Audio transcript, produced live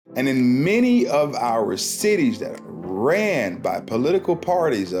And in many of our cities that are ran by political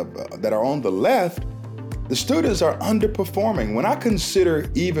parties that are on the left, the students are underperforming. When I consider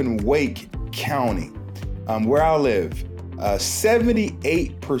even Wake County, where I live,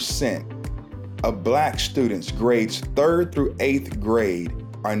 78% of Black students grades 3rd through 8th grade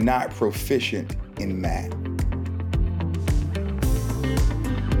are not proficient in math.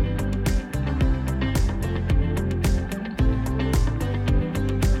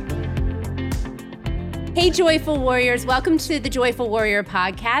 Hey, Joyful Warriors. Welcome to the Joyful Warrior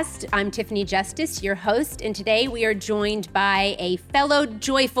podcast. I'm Tiffany Justice, your host, and today we are joined by a fellow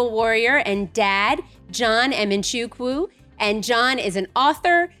Joyful Warrior and dad, John Amanchukwu. And John is an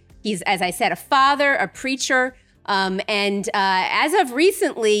author. He's, as I said, a father, a preacher, and as of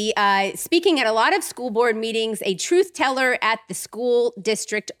recently, speaking at a lot of school board meetings, a truth teller at the school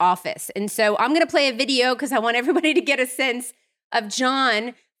district office. And so I'm going to play a video because I want everybody to get a sense of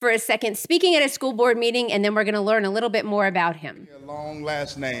John for a second, speaking at a school board meeting, and then we're going to learn a little bit more about him. A long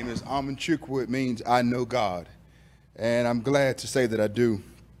last name is Amanchukwu. It means I know God, and I'm glad to say that I do.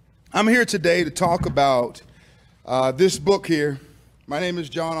 I'm here today to talk about this book here. My name is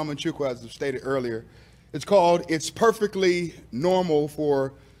John Amanchukwu, as I stated earlier. It's called It's Perfectly Normal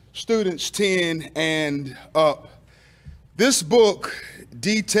for Students 10 and Up. This book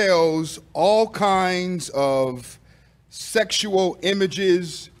details all kinds of sexual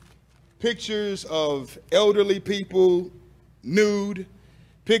images, pictures of elderly people nude,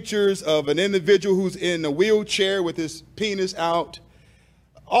 pictures of an individual who's in a wheelchair with his penis out.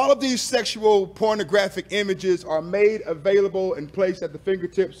 All of these sexual pornographic images are made available and placed at the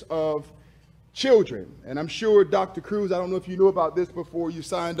fingertips of children. And I'm sure, Dr. Cruz, I don't know if you knew about this before you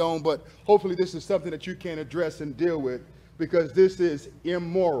signed on, but hopefully this is something that you can address and deal with, because this is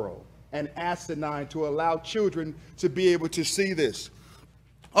immoral and asinine to allow children to be able to see this.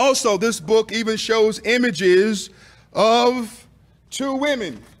 Also, this book even shows images of two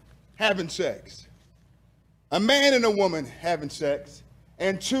women having sex, a man and a woman having sex,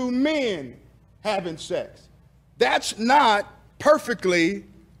 and two men having sex. That's not perfectly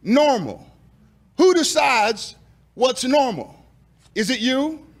normal. Who decides what's normal? Is it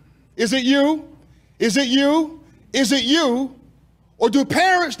you? Is it you? Is it you? Is it you? Or do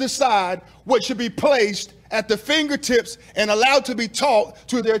parents decide what should be placed at the fingertips and allowed to be taught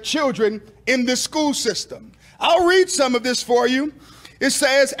to their children in the school system? I'll read some of this for you. It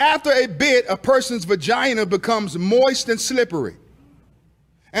says, after a bit, a person's vagina becomes moist and slippery,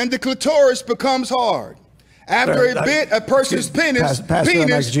 and the clitoris becomes hard. After a bit, a person's penis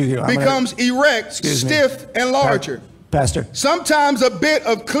becomes erect, stiff, and larger. Pastor. Sometimes a bit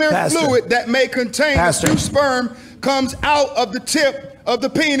of clear fluid that may contain a few sperm comes out of the tip of the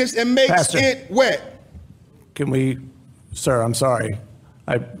penis and makes it wet. Can we, sir, I'm sorry.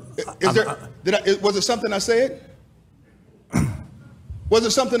 Was it something I said? Was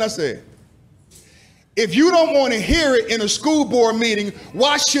it something I said? If you don't want to hear it in a school board meeting,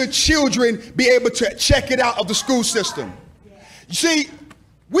 why should children be able to check it out of the school system? You see,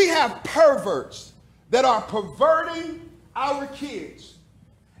 we have perverts that are perverting our kids.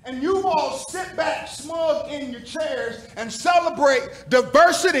 And you all sit back smug in your chairs and celebrate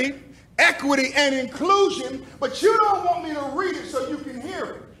diversity, equity, and inclusion, but you don't want me to read it so you can hear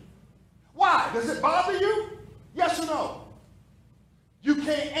it. Why? Does it bother you? Yes or no? You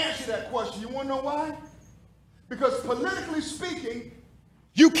can't answer that question. You want to know why? Because politically speaking,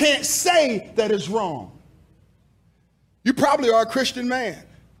 you can't say that it's wrong. You probably are a Christian man,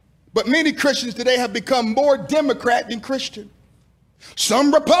 but many Christians today have become more Democrat than Christian.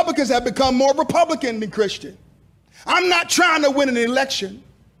 Some Republicans have become more Republican than Christian. I'm not trying to win an election.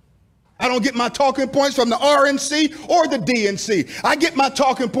 I don't get my talking points from the RNC or the DNC. I get my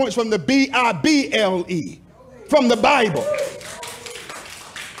talking points from the Bible, from the Bible.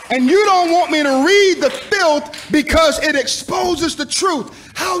 And you don't want me to read the filth because it exposes the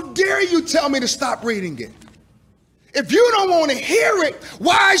truth. How dare you tell me to stop reading it? If you don't want to hear it,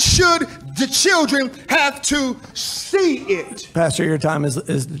 why should the children have to see it? Pastor, your time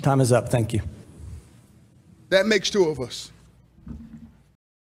is up. Thank you. That makes two of us.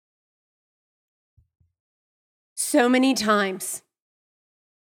 So many times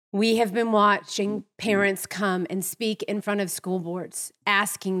we have been watching parents come and speak in front of school boards,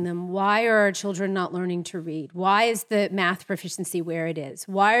 asking them, why are our children not learning to read? Why is the math proficiency where it is?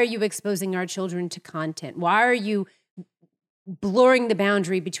 Why are you exposing our children to content? Why are you blurring the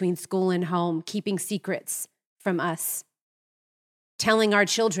boundary between school and home, keeping secrets from us, telling our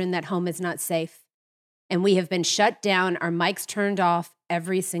children that home is not safe? And we have been shut down, our mics turned off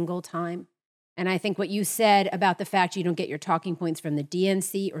every single time. And I think what you said about the fact you don't get your talking points from the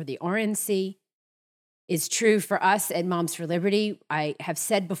DNC or the RNC is true for us at Moms for Liberty. I have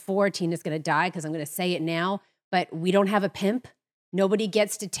said before, Tina's going to die because I'm going to say it now, but we don't have a pimp. Nobody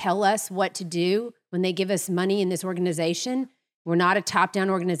gets to tell us what to do when they give us money in this organization. We're not a top-down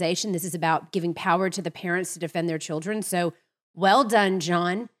organization. This is about giving power to the parents to defend their children. So well done,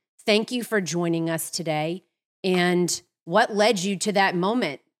 John. Thank you for joining us today. And what led you to that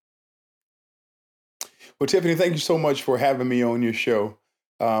moment? Well, Tiffany, thank you so much for having me on your show.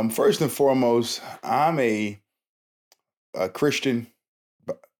 First and foremost, I'm a Christian.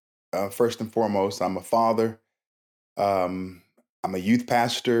 First and foremost, I'm a father. I'm a youth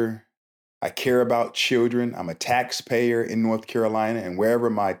pastor. I care about children. I'm a taxpayer in North Carolina, and wherever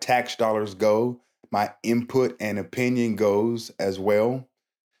my tax dollars go, my input and opinion goes as well.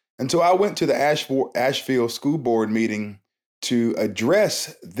 And so I went to the Asheville School Board meeting to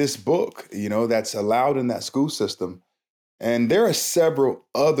address this book, that's allowed in that school system. And there are several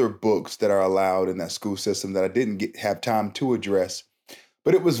other books that are allowed in that school system that I didn't have time to address.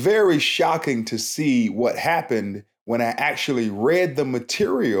 But it was very shocking to see what happened when I actually read the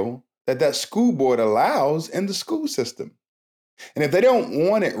material that school board allows in the school system. And if they don't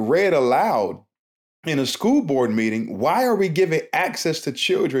want it read aloud in a school board meeting, why are we giving access to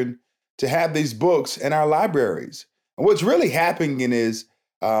children to have these books in our libraries? And what's really happening is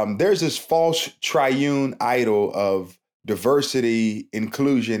there's this false triune idol of diversity,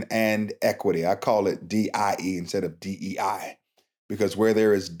 inclusion, and equity. I call it DIE instead of DEI, because where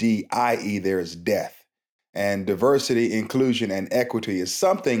there is DIE, there is death. And diversity, inclusion, and equity is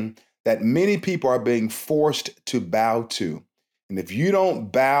something that many people are being forced to bow to. And if you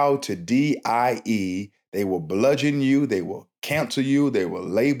don't bow to DIE, they will bludgeon you, they will cancel you, they will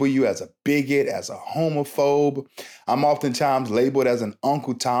label you as a bigot, as a homophobe. I'm oftentimes labeled as an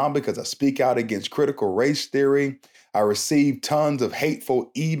Uncle Tom because I speak out against critical race theory. I receive tons of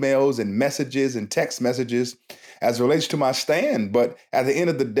hateful emails and messages and text messages as it relates to my stand. But at the end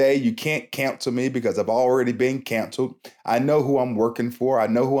of the day, you can't cancel me because I've already been canceled. I know who I'm working for. I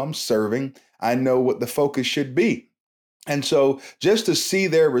know who I'm serving. I know what the focus should be. And so just to see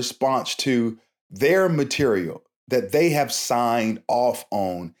their response to their material that they have signed off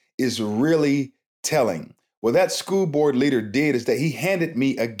on is really telling. What that school board leader did is that he handed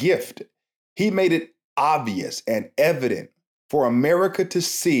me a gift. He made it obvious and evident for America to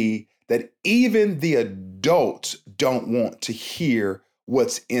see that even the adults don't want to hear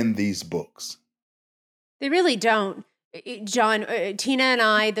what's in these books. They really don't. John, Tina and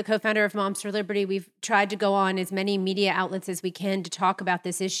I, the co-founder of Moms for Liberty, we've tried to go on as many media outlets as we can to talk about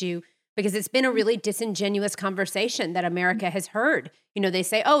this issue because it's been a really disingenuous conversation that America has heard. They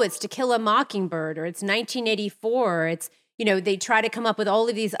say, oh, it's To Kill a Mockingbird or it's 1984. It's, they try to come up with all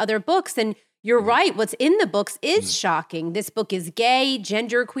of these other books. And you're right. What's in the books is shocking. This book is gay,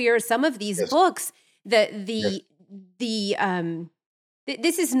 genderqueer. Some of these books, this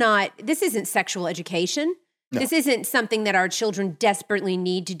isn't sexual education. No. This isn't something that our children desperately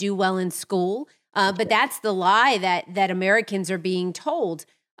need to do well in school. But that's the lie that Americans are being told.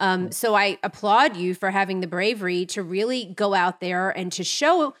 So I applaud you for having the bravery to really go out there and to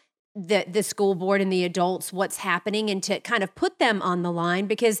show the school board and the adults what's happening and to kind of put them on the line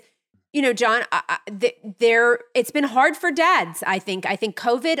because John, it's been hard for dads, I think. I think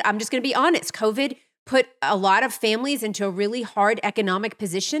COVID, I'm just going to be honest, COVID put a lot of families into a really hard economic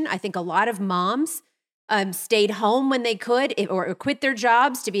position. I think a lot of moms stayed home when they could or quit their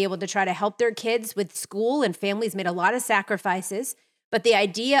jobs to be able to try to help their kids with school, and families made a lot of sacrifices. But the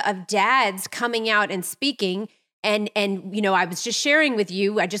idea of dads coming out and speaking and I was just sharing with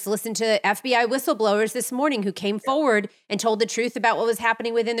you, I just listened to FBI whistleblowers this morning who came forward and told the truth about what was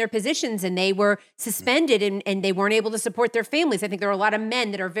happening within their positions, and they were suspended and they weren't able to support their families. I think there are a lot of men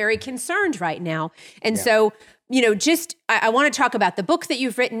that are very concerned right now. And so, I want to talk about the book that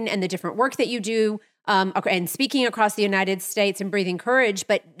you've written and the different work that you do and speaking across the United States and breathing courage.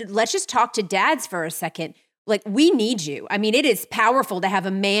 But let's just talk to dads for a second. Like, we need you. I mean, it is powerful to have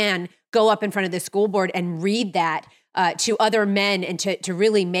a man go up in front of the school board and read that to other men and to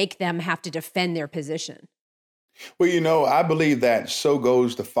really make them have to defend their position. Well, I believe that so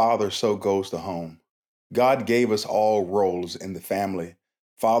goes the father, so goes the home. God gave us all roles in the family.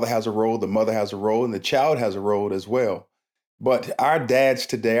 Father has a role, the mother has a role, and the child has a role as well. But our dads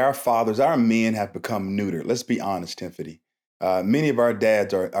today, our fathers, our men have become neutered. Let's be honest, Tiffany. Many of our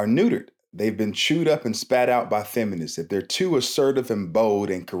dads are neutered. They've been chewed up and spat out by feminists. If they're too assertive and bold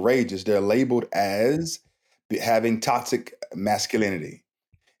and courageous, they're labeled as having toxic masculinity.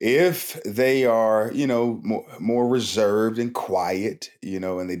 If they are, more reserved and quiet,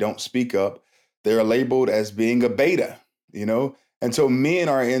 and they don't speak up, they're labeled as being a beta, you know? And so men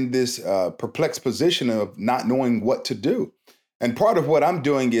are in this perplexed position of not knowing what to do. And part of what I'm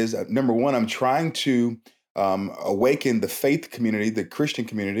doing is, number one, I'm trying to awaken the faith community, the Christian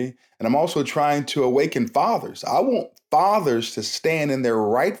community, and I'm also trying to awaken fathers. I want fathers to stand in their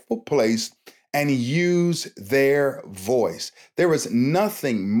rightful place and use their voice. There is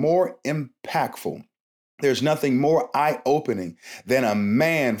nothing more impactful. There's nothing more eye-opening than a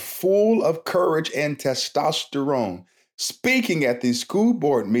man full of courage and testosterone speaking at these school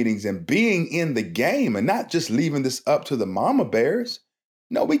board meetings and being in the game and not just leaving this up to the mama bears.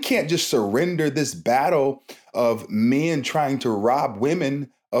 No, we can't just surrender this battle of men trying to rob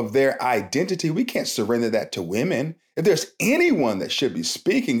women of their identity. We can't surrender that to women. If there's anyone that should be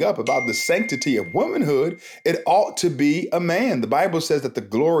speaking up about the sanctity of womanhood, it ought to be a man. The Bible says that the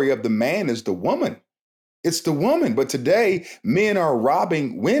glory of the man is the woman. It's the woman. But today, men are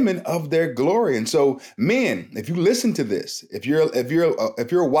robbing women of their glory. And so, men, if you listen to this, if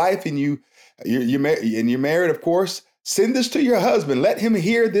you're a wife and you're married, of course, send this to your husband. Let him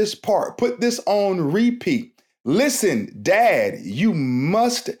hear this part. Put this on repeat. Listen, Dad, you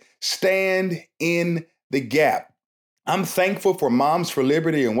must stand in the gap. I'm thankful for Moms for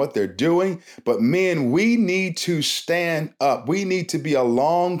Liberty and what they're doing, but men, we need to stand up. We need to be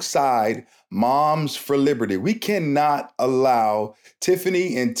alongside Moms for Liberty. We cannot allow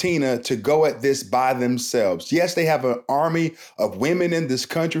Tiffany and Tina to go at this by themselves. Yes, they have an army of women in this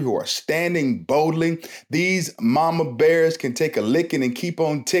country who are standing boldly. These mama bears can take a licking and keep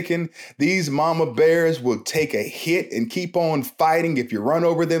on ticking. These mama bears will take a hit and keep on fighting. If you run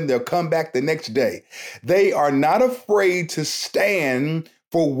over them, they'll come back the next day. They are not afraid to stand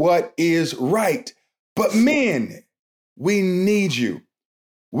for what is right. But men, we need you.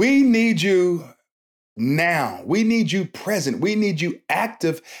 We need you now. We need you present. We need you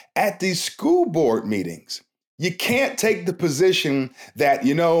active at these school board meetings. You can't take the position that,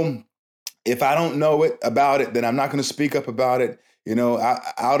 if I don't know about it, then I'm not going to speak up about it.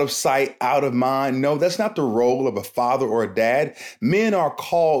 Out of sight, out of mind. No, that's not the role of a father or a dad. Men are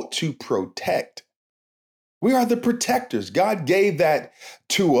called to protect. We are the protectors. God gave that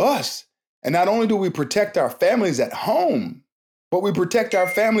to us. And not only do we protect our families at home, but we protect our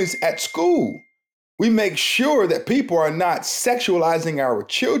families at school. We make sure that people are not sexualizing our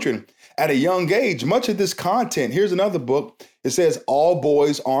children at a young age. Much of this content, here's another book. It says, All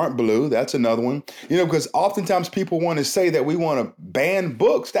Boys Aren't Blue. That's another one. Because oftentimes people want to say that we want to ban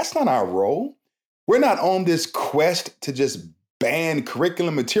books. That's not our role. We're not on this quest to just ban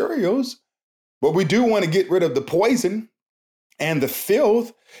curriculum materials, but we do want to get rid of the poison and the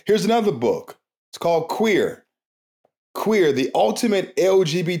filth. Here's another book. It's called Queer, the Ultimate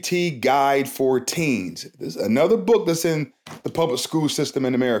LGBT Guide for Teens. There's another book that's in the public school system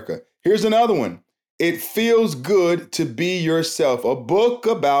in America. Here's another one. It Feels Good to Be Yourself, a book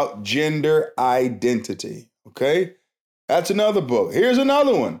about gender identity. Okay? That's another book. Here's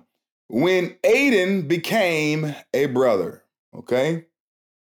another one. When Aiden Became a Brother. Okay?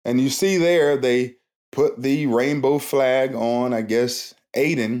 And you see there, they put the rainbow flag on, I guess,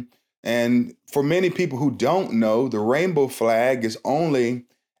 Aiden. And for many people who don't know, the rainbow flag is only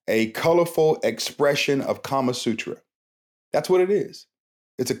a colorful expression of Kama Sutra. That's what it is.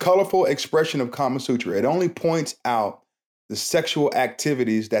 It's a colorful expression of Kama Sutra. It only points out the sexual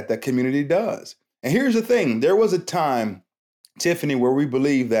activities that the community does. And here's the thing. There was a time, Tiffany, where we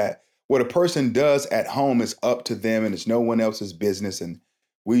believe that what a person does at home is up to them and it's no one else's business. And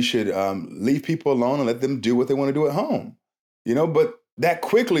we should leave people alone and let them do what they want to do at home. But that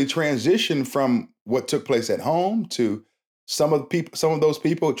quickly transitioned from what took place at home to some of those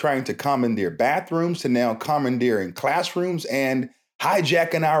people trying to commandeer bathrooms to now commandeering classrooms and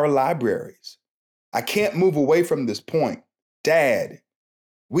hijacking our libraries. I can't move away from this point. Dad,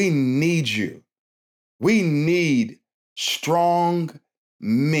 we need you. We need strong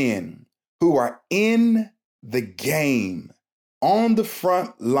men who are in the game, on the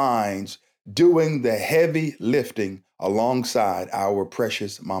front lines, doing the heavy lifting alongside our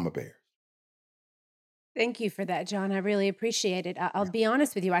precious mama bears. Thank you for that, John. I really appreciate it. I'll be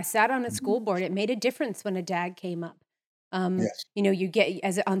honest with you. I sat on a school board. It made a difference when a dad came up. Yes. You get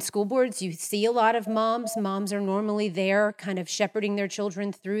on school boards, you see a lot of moms. Moms are normally there kind of shepherding their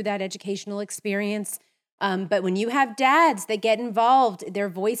children through that educational experience. But when you have dads that get involved, their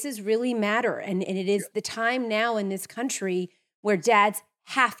voices really matter. And it is the time now in this country where dads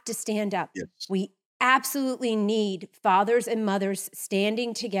have to stand up. Yes. We absolutely need fathers and mothers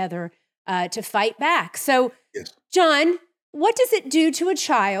standing together to fight back. So, Yes. John, what does it do to a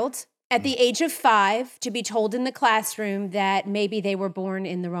child at the age of 5 to be told in the classroom that maybe they were born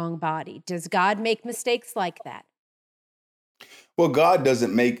in the wrong body. Does God make mistakes like that? Well, God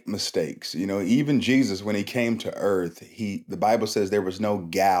doesn't make mistakes. Even Jesus, when he came to earth, the Bible says there was no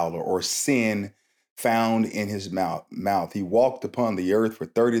guile or sin found in his mouth. He walked upon the earth for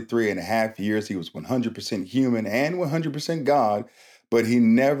 33 and a half years. He was 100% human and 100% God, but he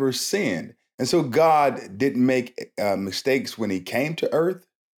never sinned. And so God didn't make mistakes when he came to earth,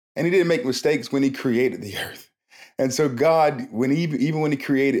 and he didn't make mistakes when he created the earth. And so God, even when he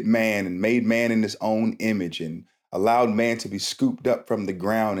created man and made man in his own image and allowed man to be scooped up from the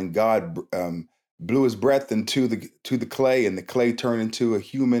ground, and God blew his breath into the clay, and the clay turned into a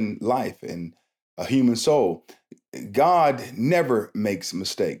human life and a human soul. God never makes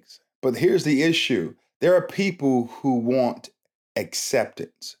mistakes. But here's the issue. There are people who want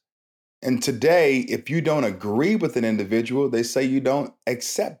acceptance. And today, if you don't agree with an individual, they say you don't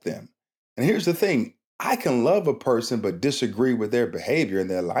accept them. And here's the thing. I can love a person but disagree with their behavior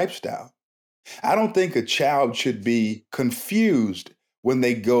and their lifestyle. I don't think a child should be confused when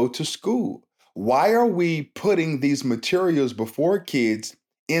they go to school. Why are we putting these materials before kids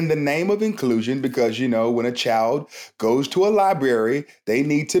in the name of inclusion? Because, when a child goes to a library, they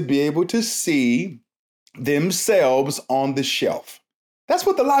need to be able to see themselves on the shelf. That's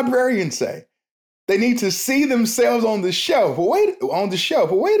what the librarians say. They need to see themselves on the shelf. Wait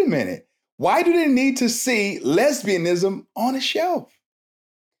a minute. Why do they need to see lesbianism on a shelf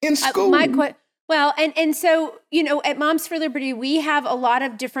in school? And so, at Moms for Liberty, we have a lot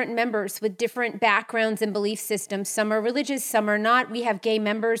of different members with different backgrounds and belief systems. Some are religious, some are not. We have gay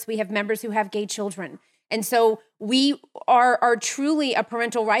members. We have members who have gay children. And so we are truly a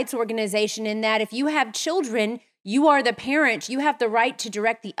parental rights organization in that if you have children, you are the parent, you have the right to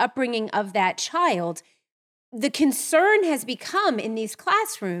direct the upbringing of that child. The concern has become in these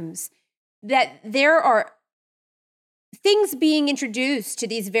classrooms that there are things being introduced to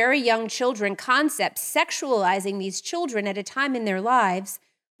these very young children, concepts sexualizing these children at a time in their lives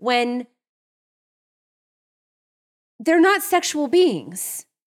when they're not sexual beings.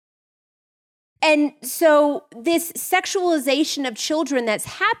 And so this sexualization of children that's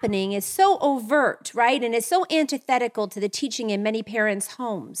happening is so overt, right? And is so antithetical to the teaching in many parents'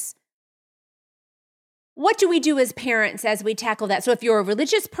 homes. What do we do as parents as we tackle that? So if you're a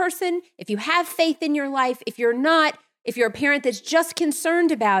religious person, if you have faith in your life, if you're not, if you're a parent that's just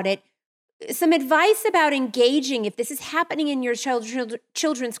concerned about it, some advice about engaging if this is happening in your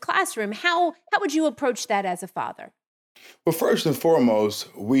children's classroom, how would you approach that as a father? Well, first and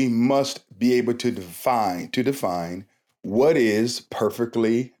foremost, we must be able to define what is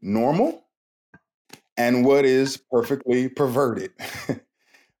perfectly normal and what is perfectly perverted.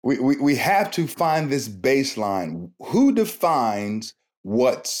 We have to find this baseline. Who defines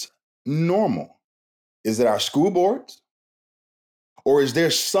what's normal? Is it our school boards? Or is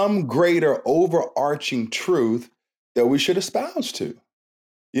there some greater overarching truth that we should espouse to?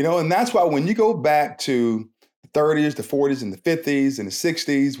 And that's why when you go back to the 30s, the 40s, and the 50s, and the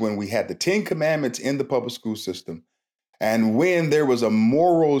 60s, when we had the 10 Commandments in the public school system, and when there was a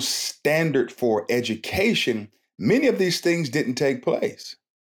moral standard for education, many of these things didn't take place.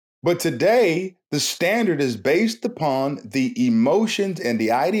 But today, the standard is based upon the emotions and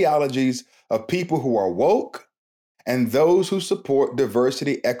the ideologies of people who are woke and those who support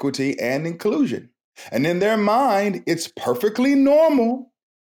diversity, equity, and inclusion. And in their mind, it's perfectly normal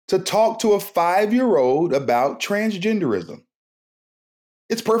to talk to a 5-year-old about transgenderism.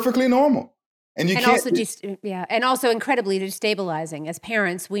 It's perfectly normal. And also incredibly destabilizing. As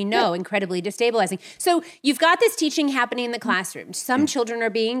parents, we know incredibly destabilizing. So you've got this teaching happening in the classroom. Some children are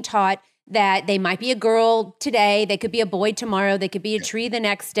being taught that they might be a girl today, they could be a boy tomorrow, they could be a tree the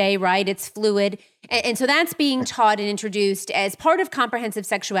next day, right? It's fluid. And so that's being taught and introduced as part of comprehensive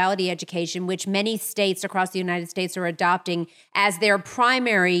sexuality education, which many states across the United States are adopting as their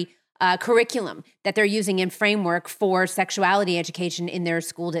primary curriculum that they're using in framework for sexuality education in their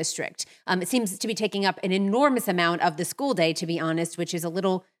school district. It seems to be taking up an enormous amount of the school day, to be honest, which is a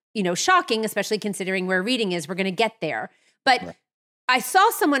little, shocking, especially considering where reading is. We're going to get there. But I saw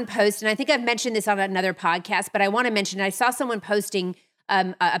someone post, and I think I've mentioned this on another podcast, but I want to mention, I saw someone posting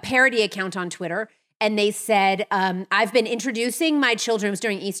a parody account on Twitter, and they said, I've been introducing my children, it was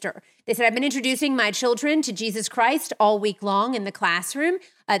during Easter. They said, I've been introducing my children to Jesus Christ all week long in the classroom.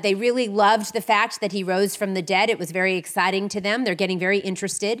 They really loved the fact that he rose from the dead. It was very exciting to them. They're getting very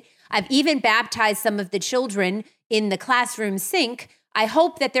interested. I've even baptized some of the children in the classroom sink. I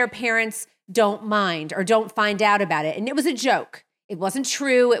hope that their parents don't mind or don't find out about it. And it was a joke. It wasn't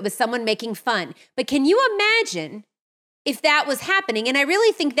true. It was someone making fun. But can you imagine if that was happening. And I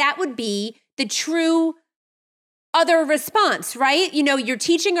really think that would be the true other response, right? You're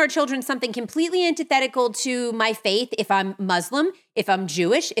teaching our children something completely antithetical to my faith. If I'm Muslim, if I'm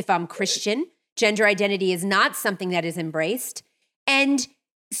Jewish, if I'm Christian, gender identity is not something that is embraced. And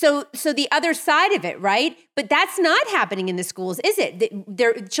so the other side of it, right? But that's not happening in the schools, is it?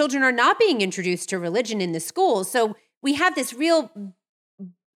 Their children are not being introduced to religion in the schools. So we have this real,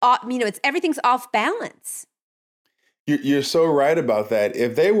 everything's off balance. You're so right about that.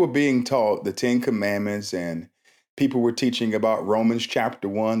 If they were being taught the Ten Commandments and people were teaching about Romans chapter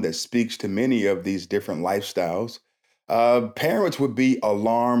 1 that speaks to many of these different lifestyles, parents would be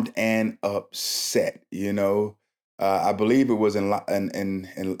alarmed and upset. I believe it was in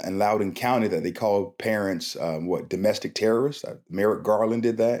Loudoun County that they called parents domestic terrorists. Merrick Garland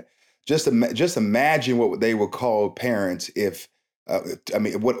did that. Just imagine what they would call parents if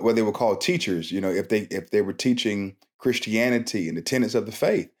what they would call teachers. If they were teaching Christianity and the tenets of the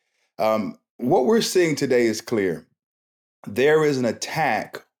faith. What we're seeing today is clear. There is an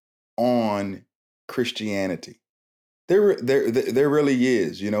attack on Christianity. There really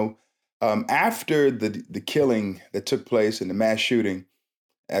is. After the killing that took place and the mass shooting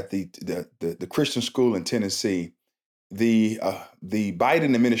at the Christian school in Tennessee, the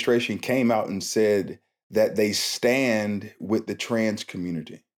Biden administration came out and said that they stand with the trans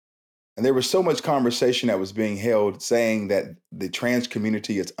community. And there was so much conversation that was being held saying that the trans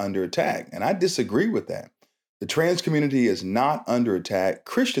community is under attack. And I disagree with that. The trans community is not under attack.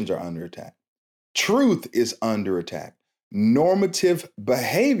 Christians are under attack. Truth is under attack. Normative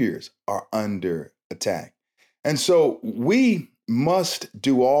behaviors are under attack. And so we must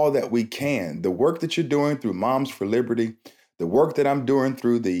do all that we can. The work that you're doing through Moms for Liberty, the work that I'm doing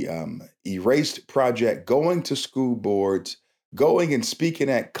through the Erased Project, going to school boards, going and speaking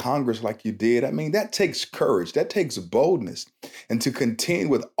at Congress like you did. That takes courage. That takes boldness. And to contend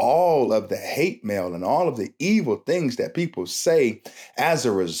with all of the hate mail and all of the evil things that people say as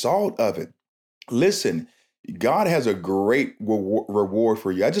a result of it. Listen, God has a great reward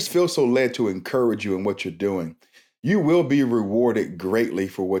for you. I just feel so led to encourage you in what you're doing. You will be rewarded greatly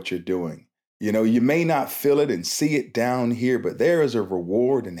for what you're doing. You may not feel it and see it down here, but there is a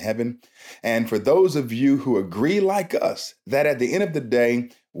reward in heaven. And for those of you who agree like us, that at the end of the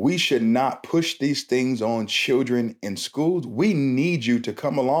day, we should not push these things on children in schools, we need you to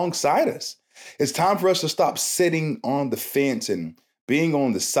come alongside us. It's time for us to stop sitting on the fence and being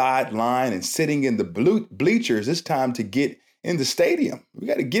on the sideline and sitting in the bleachers. It's time to get in the stadium. We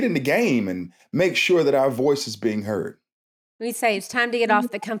got to get in the game and make sure that our voice is being heard. We say it's time to get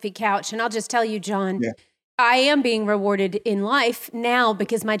off the comfy couch. And I'll just tell you, John, Yeah. I am being rewarded in life now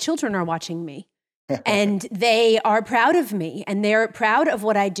because my children are watching me and they are proud of me and they're proud of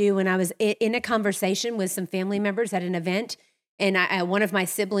what I do. And I was in a conversation with some family members at an event, and one of my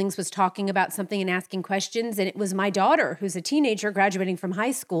siblings was talking about something and asking questions. And it was my daughter, who's a teenager graduating from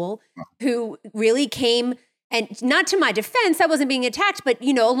high school, who really came, and not to my defense, I wasn't being attacked, but,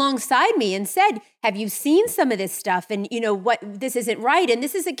 alongside me and said, have you seen some of this stuff? And, what, this isn't right. And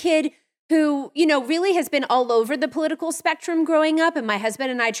this is a kid who, really has been all over the political spectrum growing up. And my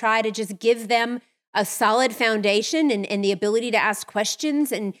husband and I try to just give them a solid foundation and the ability to ask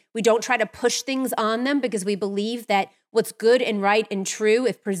questions. And we don't try to push things on them because we believe that what's good and right and true,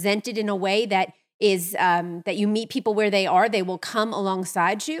 if presented in a way that is, that you meet people where they are, they will come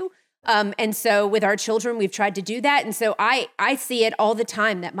alongside you. And so with our children, we've tried to do that. And so I see it all the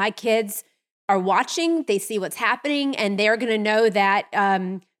time that my kids are watching, they see what's happening, and they're going to know that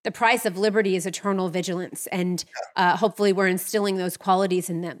the price of liberty is eternal vigilance. And hopefully we're instilling those qualities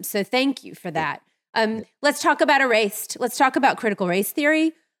in them. So thank you for that. Let's talk about Erased. Let's talk about critical race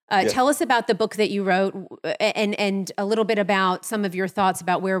theory. Tell us about the book that you wrote and a little bit about some of your thoughts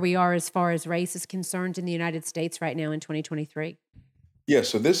about where we are as far as race is concerned in the United States right now in 2023. Yeah,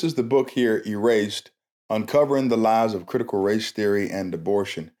 so this is the book here, Erased, Uncovering the Lies of Critical Race Theory and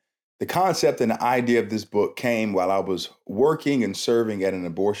Abortion. The concept and the idea of this book came while I was working and serving at an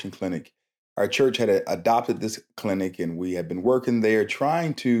abortion clinic. Our church had adopted this clinic, and we had been working there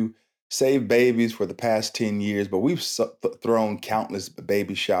trying to save babies for the past 10 years, but we've thrown countless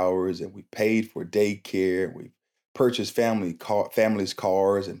baby showers, and we paid for daycare. We've purchased families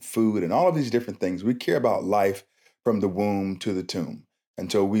cars and food and all of these different things. We care about life from the womb to the tomb.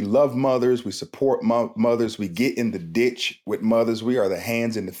 And so we love mothers, we support mothers, we get in the ditch with mothers. We are the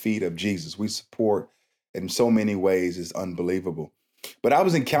hands and the feet of Jesus. We support in so many ways. It's unbelievable. But I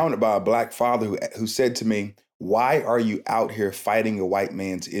was encountered by a Black father who said to me, "Why are you out here fighting a white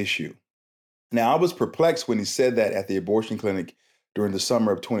man's issue?" Now, I was perplexed when he said that at the abortion clinic during the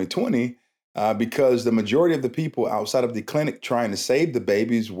summer of 2020, because the majority of the people outside of the clinic trying to save the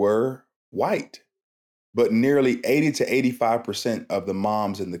babies were white. But nearly 80 to 85% of the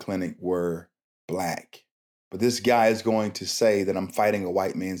moms in the clinic were Black. But this guy is going to say that I'm fighting a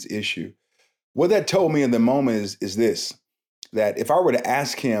white man's issue. What that told me in the moment is this, that if I were to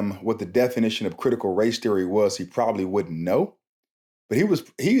ask him what the definition of critical race theory was, he probably wouldn't know. But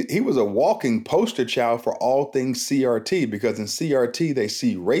he was a walking poster child for all things CRT, because in CRT, they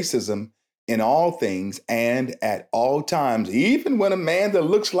see racism in all things and at all times, even when a man that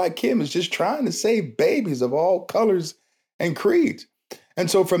looks like him is just trying to save babies of all colors and creeds. And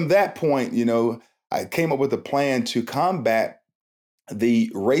so from that point, I came up with a plan to combat the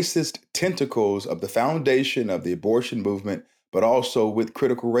racist tentacles of the foundation of the abortion movement, but also with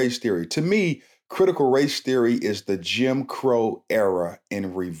critical race theory. To me, critical race theory is the Jim Crow era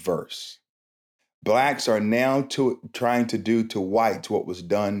in reverse. Blacks are now trying to do to whites what was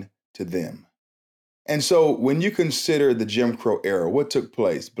done to them. And so when you consider the Jim Crow era, what took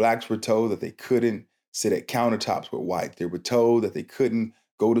place? Blacks were told that they couldn't sit at countertops with whites. They were told that they couldn't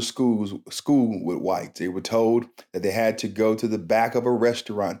go to school with whites. They were told that they had to go to the back of a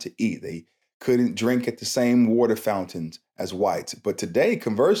restaurant to eat. They couldn't drink at the same water fountains as whites. But today,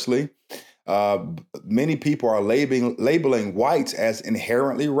 conversely, many people are labeling whites as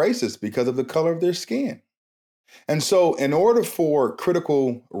inherently racist because of the color of their skin. And so in order for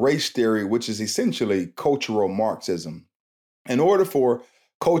critical race theory, which is essentially cultural Marxism, in order for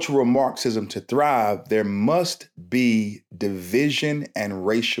cultural Marxism to thrive, there must be division and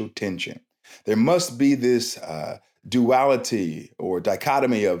racial tension. There must be this duality or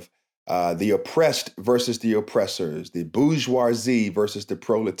dichotomy of the oppressed versus the oppressors, the bourgeoisie versus the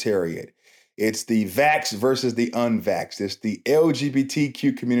proletariat. It's the vax versus the unvaxxed. It's the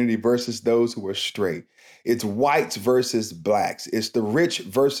LGBTQ community versus those who are straight. It's whites versus blacks. It's the rich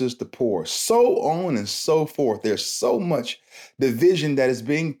versus the poor. So on and so forth. There's so much division that is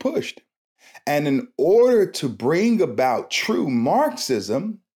being pushed. And in order to bring about true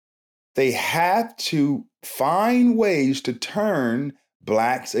Marxism, they have to find ways to turn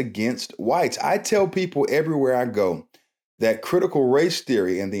blacks against whites. I tell people everywhere I go that critical race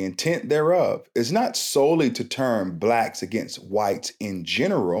theory and the intent thereof is not solely to turn blacks against whites in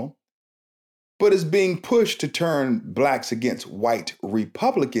general, but is being pushed to turn blacks against white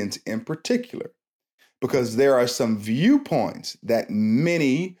Republicans in particular, because there are some viewpoints that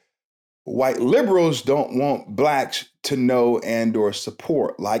many white liberals don't want blacks to know and or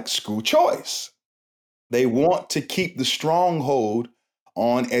support, like school choice. They want to keep the stronghold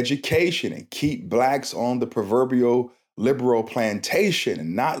on education and keep blacks on the proverbial liberal plantation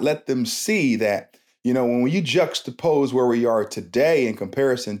and not let them see that, when you juxtapose where we are today in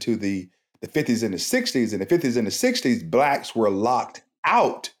comparison to the 50s and the 60s, in the 50s and the 60s, blacks were locked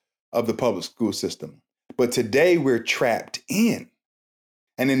out of the public school system. But today we're trapped in.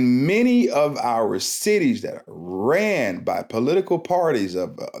 And in many of our cities that are ran by political parties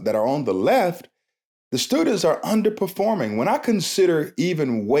that are on the left, the students are underperforming. When I consider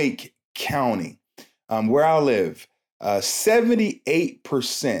even Wake County, where I live,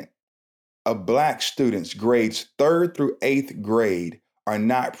 78% of Black students grades 3rd through 8th grade are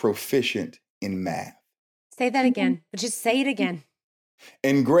not proficient in math. Say that again, but just say it again.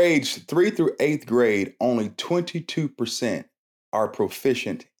 In grades 3 through 8th grade, only 22% are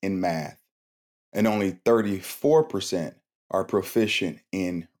proficient in math, and only 34% are proficient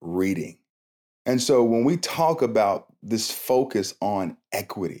in reading. And so when we talk about this focus on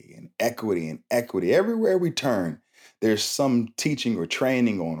equity and equity and equity, everywhere we turn, there's some teaching or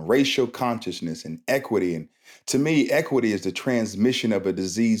training on racial consciousness and equity. And to me, equity is the transmission of a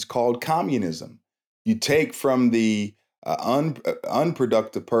disease called communism. You take from the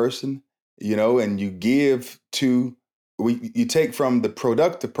unproductive person, and you give to, you take from the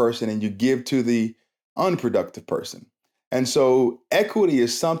productive person and you give to the unproductive person. And so equity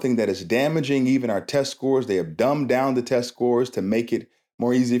is something that is damaging even our test scores. They have dumbed down the test scores to make it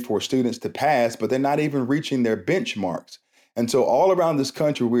more easy for students to pass, but they're not even reaching their benchmarks. And so all around this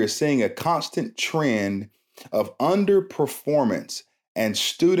country, we are seeing a constant trend of underperformance and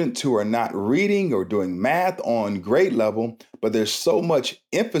students who are not reading or doing math on grade level, but there's so much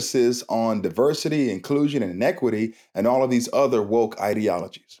emphasis on diversity, inclusion, and inequity, and all of these other woke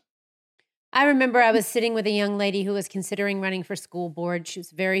ideologies. I remember I was sitting with a young lady who was considering running for school board. She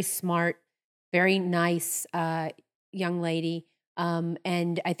was very smart, very nice young lady.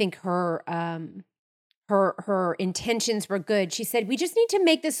 And I think her intentions were good. She said, we just need to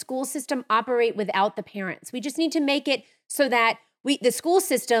make the school system operate without the parents. We just need to make it so that the school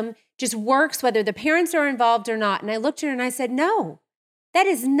system just works whether the parents are involved or not. And I looked at her and I said, no, that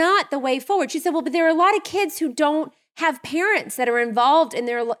is not the way forward. She said, well, but there are a lot of kids who don't have parents that are involved in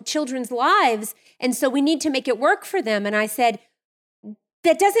their children's lives, and so we need to make it work for them. And I said,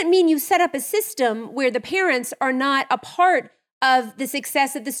 that doesn't mean you set up a system where the parents are not a part of the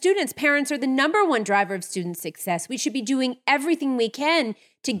success of the students. Parents are the number one driver of student success. We should be doing everything we can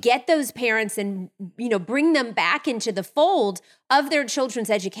to get those parents and, bring them back into the fold of their children's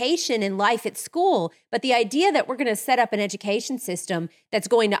education and life at school. But the idea that we're going to set up an education system that's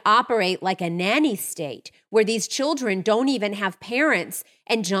going to operate like a nanny state, where these children don't even have parents.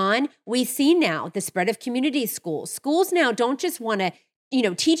 And John, we see now the spread of community schools. Schools now don't just want to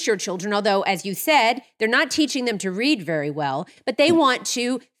teach your children, although, as you said, they're not teaching them to read very well, but they want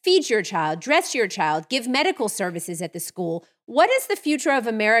to feed your child, dress your child, give medical services at the school. What does the future of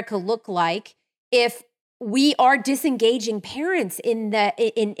America look like if we are disengaging parents in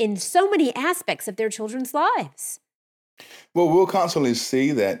so many aspects of their children's lives? Well, we'll constantly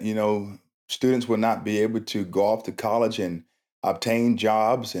see that, students will not be able to go off to college and obtain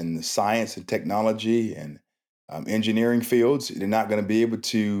jobs in the science and technology and engineering fields. They're not going to be able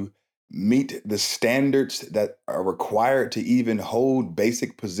to meet the standards that are required to even hold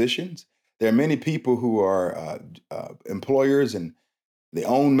basic positions. There are many people who are employers and they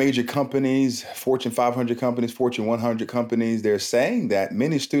own major companies, Fortune 500 companies, Fortune 100 companies. They're saying that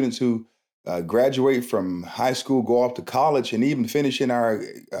many students who graduate from high school, go off to college, and even finish in our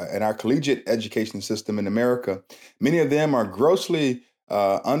collegiate education system in America, many of them are grossly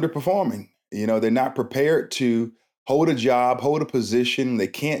underperforming. They're not prepared to hold a job, hold a position. They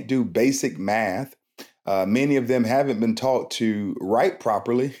can't do basic math. Many of them haven't been taught to write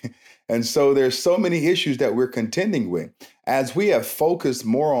properly. And so there's so many issues that we're contending with. As we have focused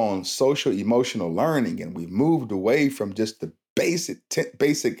more on social emotional learning and we've moved away from just the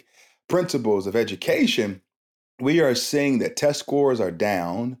basic principles of education, we are seeing that test scores are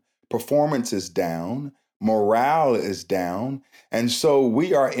down, performance is down, morale is down. And so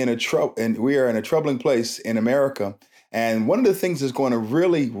we are in a troubling place in America. And one of the things that's going to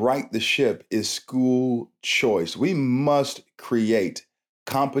really right the ship is school choice. We must create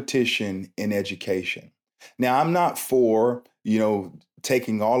competition in education. Now, I'm not for,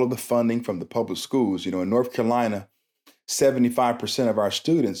 taking all of the funding from the public schools. In North Carolina, 75% of our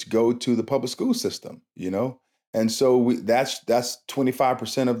students go to the public school system, and so that's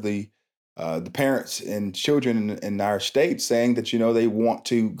 25% of the parents and children in our state saying that, they want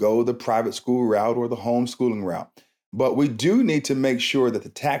to go the private school route or the homeschooling route. But we do need to make sure that the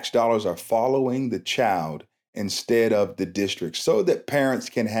tax dollars are following the child instead of the district so that parents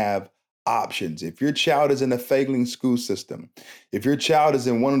can have options. If your child is in a failing school system, if your child is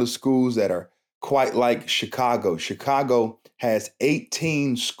in one of the schools that are quite like Chicago has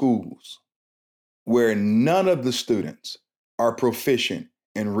 18 schools where none of the students are proficient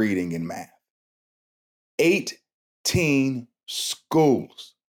in reading and math. 18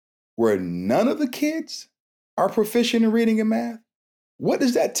 schools where none of the kids are proficient in reading and math. What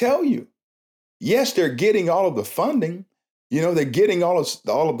does that tell you? Yes, they're getting all of the funding. They're getting all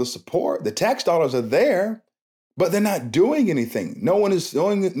of the support. The tax dollars are there, but they're not doing anything. No one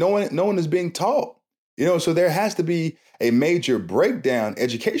is being taught. So there has to be a major breakdown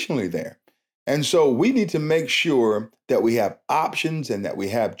educationally there. And so we need to make sure that we have options and that we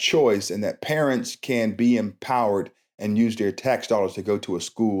have choice and that parents can be empowered and use their tax dollars to go to a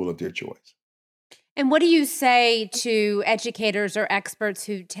school of their choice. And what do you say to educators or experts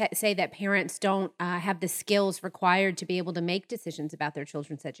who say that parents don't have the skills required to be able to make decisions about their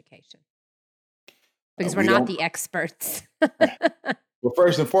children's education? Because we're not the experts. Well,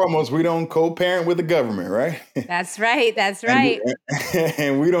 first and foremost, we don't co-parent with the government, right? That's right. That's right.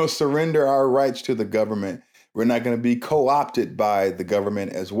 And we don't surrender our rights to the government. We're not going to be co-opted by the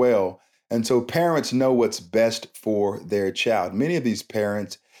government as well. And so parents know what's best for their child. Many of these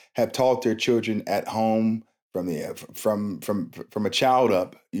parents have taught their children at home from a child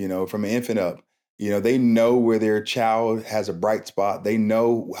up, from an infant up. They know where their child has a bright spot. They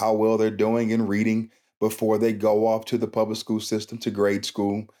know how well they're doing in reading before they go off to the public school system, to grade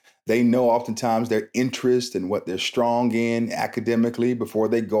school. They know oftentimes their interest and what they're strong in academically before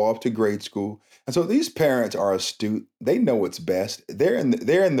they go off to grade school. And so these parents are astute. They know what's best. They're in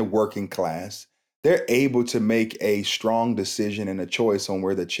the working class. They're able to make a strong decision and a choice on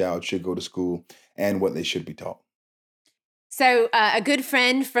where the child should go to school and what they should be taught. So a good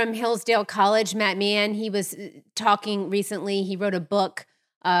friend from Hillsdale College, Matt Mann, he was talking recently. He wrote a book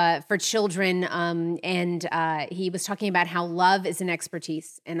for children, and he was talking about how love is an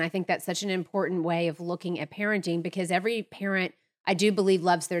expertise. And I think that's such an important way of looking at parenting, because every parent, I do believe,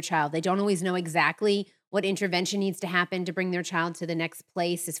 loves their child. They don't always know exactly what intervention needs to happen to bring their child to the next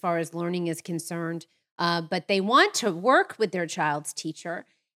place as far as learning is concerned. But they want to work with their child's teacher.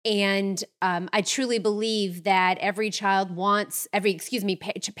 And I truly believe that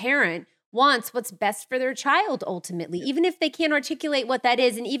parent wants what's best for their child ultimately, even if they can't articulate what that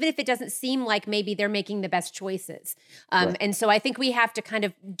is, and even if it doesn't seem like maybe they're making the best choices. Right. And so I think we have to kind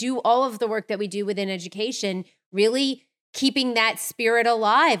of do all of the work that we do within education, really keeping that spirit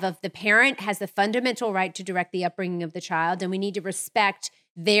alive of the parent has the fundamental right to direct the upbringing of the child, and we need to respect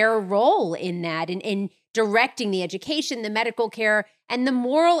their role in that and in directing the education, the medical care, and the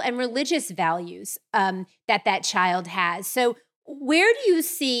moral and religious values that child has. So where do you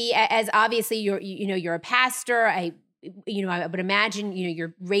see, as obviously you're a pastor, I would imagine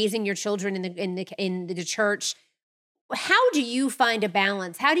you're raising your children in the church. How do you find a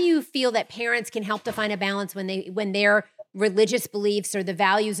balance? How do you feel that parents can help to find a balance when their religious beliefs or the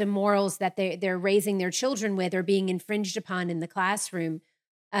values and morals that they're raising their children with are being infringed upon in the classroom?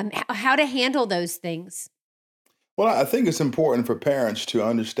 How to handle those things? Well, I think it's important for parents to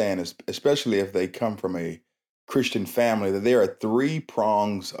understand, especially if they come from a Christian family, that there are three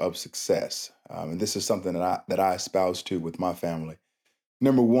prongs of success. And this is something that I espouse to with my family.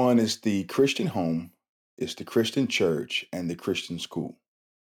 Number one is the Christian home, it's the Christian church, and the Christian school.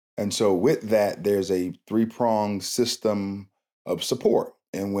 And so with that, there's a three-pronged system of support.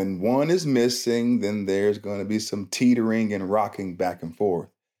 And when one is missing, then there's going to be some teetering and rocking back and forth.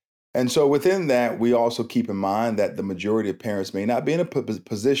 And so within that, we also keep in mind that the majority of parents may not be in a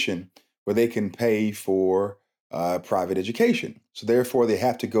position where they can pay for private education. So therefore, they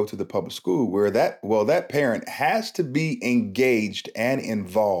have to go to the public school where that parent has to be engaged and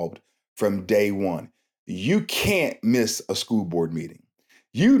involved from day one. You can't miss a school board meeting.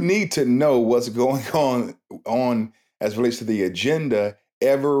 You need to know what's going on as it relates to the agenda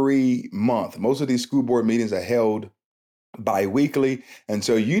every month. Most of these school board meetings are held bi-weekly. And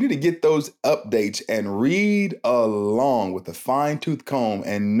so you need to get those updates and read along with a fine-tooth comb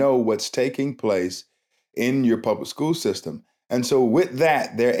and know what's taking place in your public school system. And so with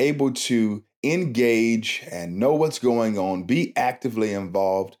that, they're able to engage and know what's going on, be actively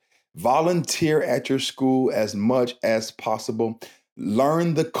involved, volunteer at your school as much as possible,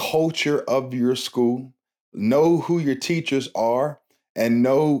 learn the culture of your school, know who your teachers are, and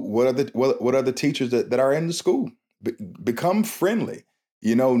know what are the teachers that are in the school. Become friendly,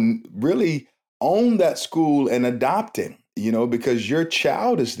 really own that school and adopt it, because your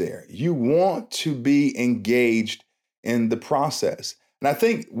child is there. You want to be engaged in the process. And I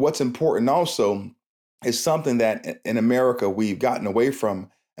think what's important also is something that in America we've gotten away from,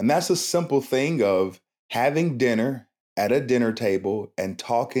 and that's a simple thing of having dinner at a dinner table and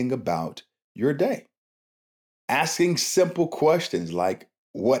talking about your day. Asking simple questions like,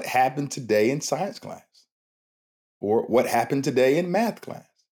 what happened today in science class? Or what happened today in math class?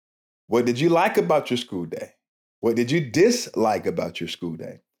 What did you like about your school day? What did you dislike about your school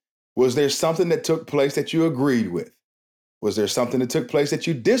day? Was there something that took place that you agreed with? Was there something that took place that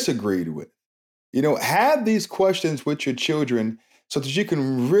you disagreed with? Have these questions with your children so that you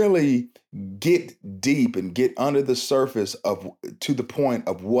can really get deep and get under the surface to the point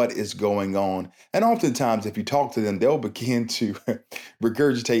of what is going on. And oftentimes, if you talk to them, they'll begin to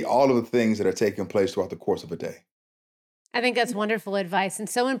regurgitate all of the things that are taking place throughout the course of a day. I think that's wonderful advice and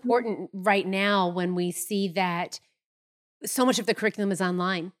so important right now when we see that so much of the curriculum is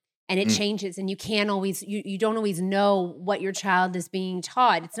online and it changes and you don't always know what your child is being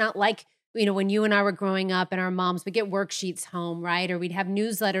taught. It's not like, when you and I were growing up and our moms would get worksheets home, right? Or we'd have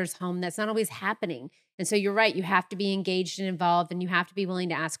newsletters home. That's not always happening. And so you're right. You have to be engaged and involved and you have to be willing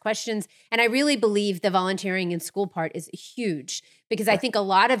to ask questions. And I really believe the volunteering in school part is huge because I think a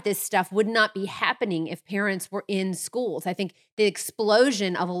lot of this stuff would not be happening if parents were in schools. I think the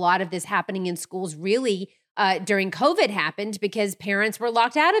explosion of a lot of this happening in schools really during COVID happened because parents were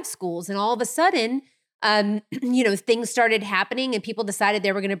locked out of schools. And all of a sudden, things started happening and people decided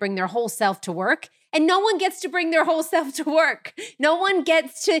they were going to bring their whole self to work. And no one gets to bring their whole self to work. No one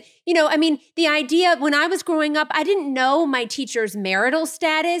gets to, the idea when I was growing up, I didn't know my teacher's marital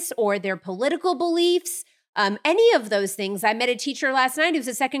status or their political beliefs, any of those things. I met a teacher last night who's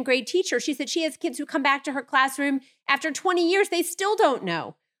a second grade teacher. She said she has kids who come back to her classroom after 20 years. They still don't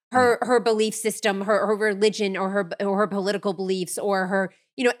know her belief system, her religion or her political beliefs or her,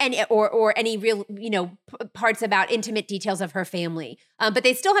 any real, parts about intimate details of her family. But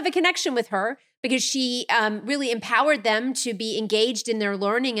they still have a connection with her because she really empowered them to be engaged in their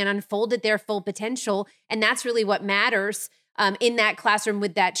learning and unfolded their full potential. And that's really what matters in that classroom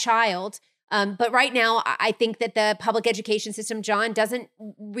with that child. But right now, I think that the public education system, John, doesn't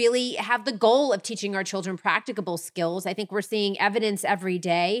really have the goal of teaching our children practicable skills. I think we're seeing evidence every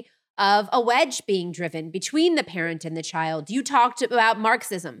day of a wedge being driven between the parent and the child. You talked about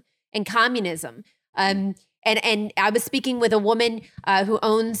Marxism and communism. And I was speaking with a woman who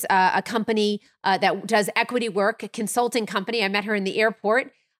owns a company that does equity work, a consulting company. I met her in the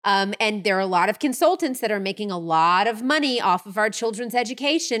airport. And there are a lot of consultants that are making a lot of money off of our children's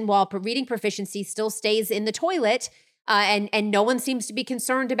education while reading proficiency still stays in the toilet. And no one seems to be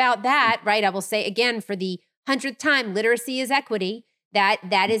concerned about that, right? I will say again, for the 100th time, literacy is equity.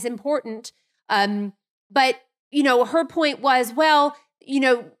 That is important. But, her point was, well,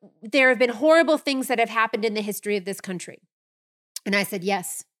 there have been horrible things that have happened in the history of this country. And I said,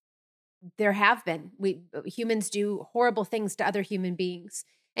 yes, there have been. Humans do horrible things to other human beings.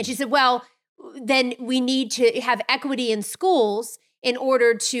 And she said, well, then we need to have equity in schools in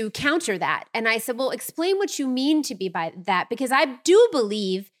order to counter that. And I said, well, explain what you mean to be by that, because I do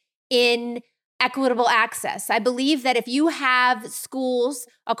believe in equitable access. I believe that if you have schools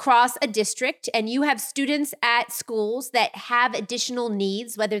across a district and you have students at schools that have additional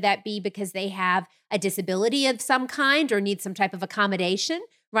needs, whether that be because they have a disability of some kind or need some type of accommodation,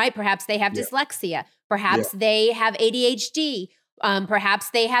 right? Perhaps they have dyslexia. Perhaps they have ADHD. Perhaps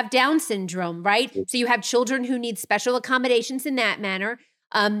they have Down syndrome, right? So you have children who need special accommodations in that manner.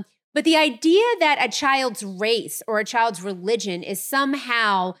 But the idea that a child's race or a child's religion is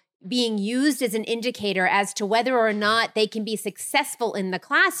somehow being used as an indicator as to whether or not they can be successful in the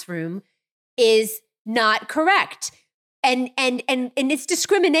classroom is not correct. And it's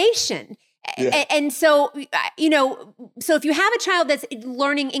discrimination. Yeah. And so, so if you have a child that's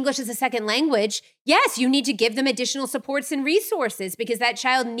learning English as a second language, yes, you need to give them additional supports and resources because that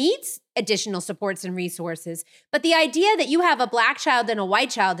child needs additional supports and resources. But the idea that you have a Black child and a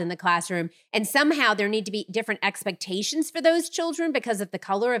white child in the classroom and somehow there need to be different expectations for those children because of the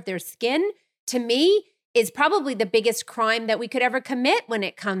color of their skin, to me, is probably the biggest crime that we could ever commit when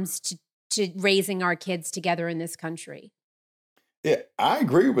it comes to raising our kids together in this country. Yeah, I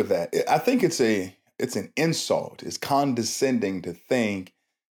agree with that. I think it's an insult. It's condescending to think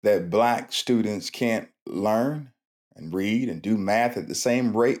that Black students can't learn and read and do math at the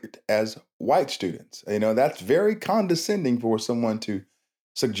same rate as white students. That's very condescending for someone to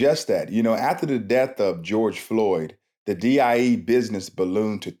suggest that. After the death of George Floyd, the DIE business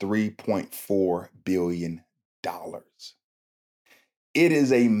ballooned to $3.4 billion. It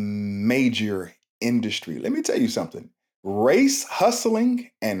is a major industry. Let me tell you something. Race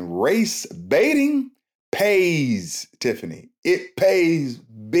hustling and race baiting pays, Tiffany. It pays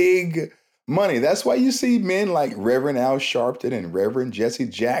big money. That's why you see men like Reverend Al Sharpton and Reverend Jesse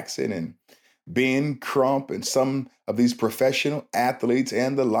Jackson and Ben Crump and some of these professional athletes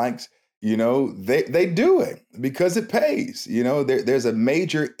and the likes, they do it because it pays. There's a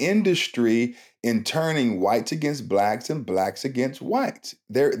major industry in turning whites against Blacks and Blacks against whites.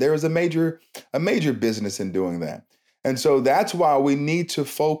 There is a major business in doing that. And so that's why we need to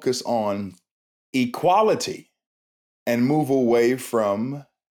focus on equality and move away from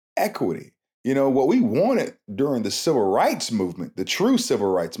equity. What we wanted during the civil rights movement, the true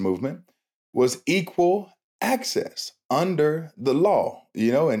civil rights movement, was equal access under the law,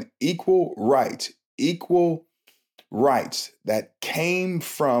 and equal rights that came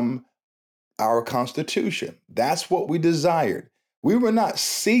from our Constitution. That's what we desired. We were not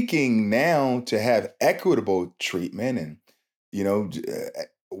seeking now to have equitable treatment and,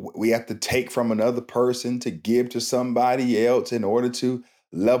 we have to take from another person to give to somebody else in order to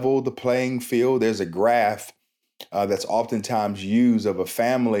level the playing field. There's a graph that's oftentimes used of a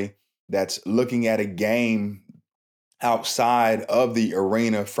family that's looking at a game outside of the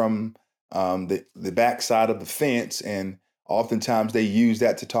arena from the backside of the fence. And oftentimes they use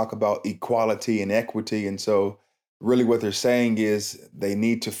that to talk about equality and equity. And so really what they're saying is they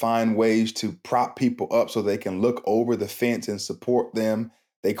need to find ways to prop people up so they can look over the fence and support them.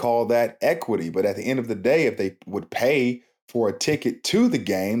 They call that equity. But at the end of the day, if they would pay for a ticket to the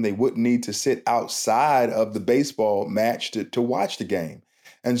game, they wouldn't need to sit outside of the baseball match to watch the game.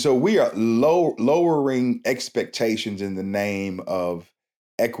 And so we are lowering expectations in the name of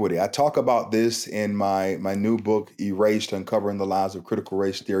equity. I talk about this in my new book, Erased: Uncovering the Lies of Critical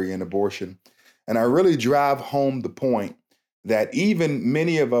Race Theory and Abortion. And I really drive home the point that even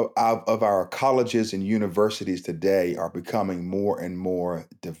many of our colleges and universities today are becoming more and more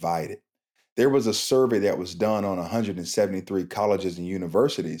divided. There was a survey that was done on 173 colleges and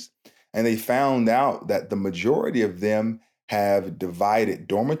universities, and they found out that the majority of them have divided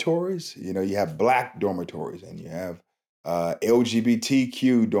dormitories. You have Black dormitories and you have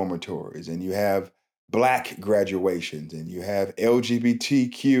LGBTQ dormitories, and you have Black graduations, and you have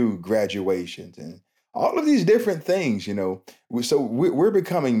LGBTQ graduations, and all of these different things, we're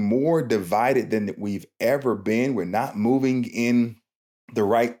becoming more divided than we've ever been. We're not moving in the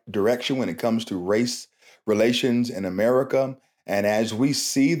right direction when it comes to race relations in America. And as we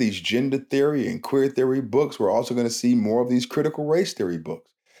see these gender theory and queer theory books, we're also going to see more of these critical race theory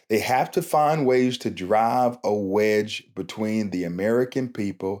books. They have to find ways to drive a wedge between the American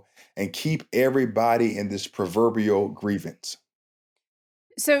people and keep everybody in this proverbial grievance.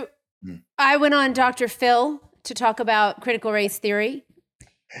 So I went on Dr. Phil to talk about critical race theory.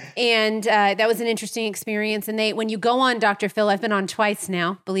 And that was an interesting experience. And when you go on Dr. Phil, I've been on twice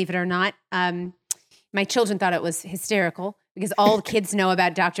now, believe it or not. My children thought it was hysterical because all the kids know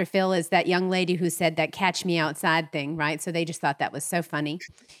about Dr. Phil is that young lady who said that catch me outside thing, right? So they just thought that was so funny.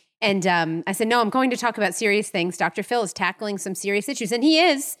 And I said, no, I'm going to talk about serious things. Dr. Phil is tackling some serious issues. And he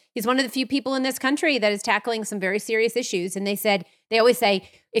is. He's one of the few people in this country that is tackling some very serious issues. And they always say,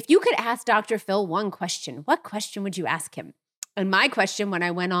 if you could ask Dr. Phil one question, what question would you ask him? And my question when I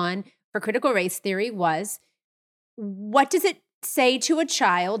went on for critical race theory was, what does it say to a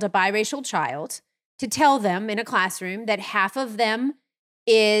child, a biracial child, to tell them in a classroom that half of them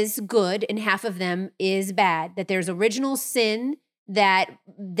is good and half of them is bad, that there's original sin that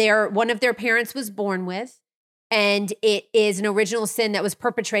one of their parents was born with, and it is an original sin that was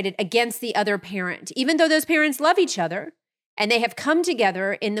perpetrated against the other parent, even though those parents love each other and they have come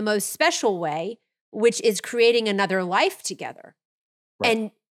together in the most special way, which is creating another life together.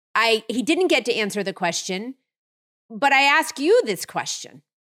 Right. And he didn't get to answer the question, but I ask you this question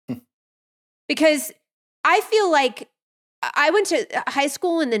because I feel like I went to high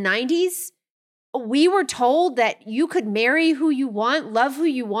school in the 90s. We were told that you could marry who you want, love who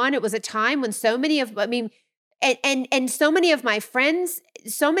you want. It was a time when so many of my friends,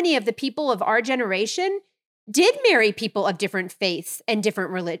 so many of the people of our generation did marry people of different faiths and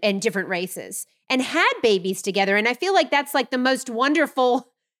different races and had babies together. And I feel like that's like the most wonderful,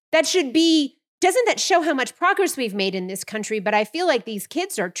 doesn't that show how much progress we've made in this country? But I feel like these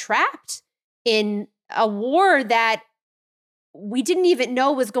kids are trapped in a war that we didn't even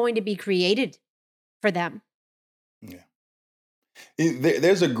know was going to be created for them. Yeah.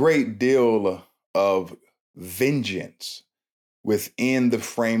 There's a great deal of vengeance within the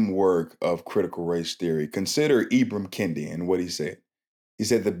framework of critical race theory. Consider Ibram Kendi and what he said. He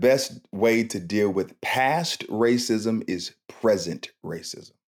said the best way to deal with past racism is present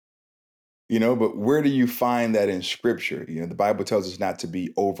racism. But where do you find that in scripture? The Bible tells us not to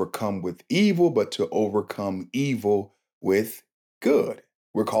be overcome with evil, but to overcome evil with good.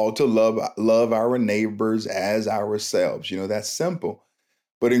 We're called to love our neighbors as ourselves. That's simple.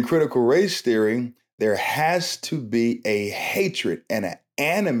 But in critical race theory, there has to be a hatred and an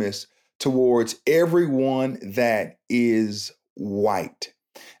animus towards everyone that is white.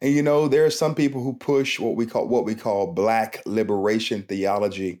 And there are some people who push what we call Black liberation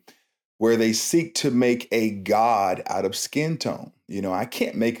theology, where they seek to make a God out of skin tone. I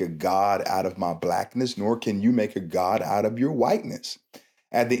can't make a God out of my blackness, nor can you make a God out of your whiteness.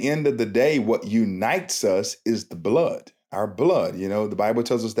 At the end of the day, what unites us is the blood, our blood. The Bible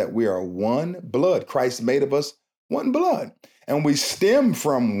tells us that we are one blood. Christ made of us one blood, and we stem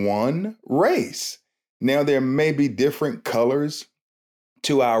from one race. Now, there may be different colors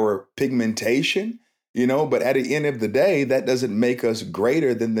to our pigmentation, but at the end of the day, that doesn't make us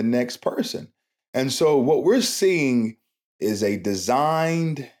greater than the next person. And so what we're seeing is a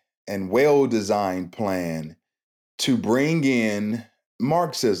designed and well-designed plan to bring in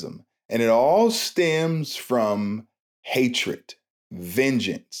Marxism. And it all stems from hatred,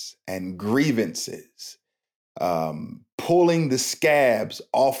 vengeance, and grievances, pulling the scabs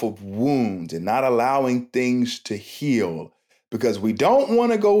off of wounds and not allowing things to heal because we don't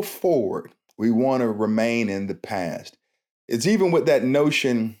want to go forward. We want to remain in the past. It's even with that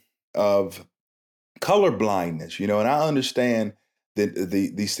notion of color blindness, and I understand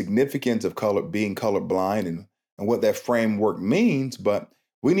the significance of being colorblind and what that framework means, but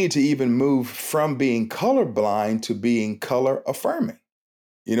we need to even move from being colorblind to being color affirming,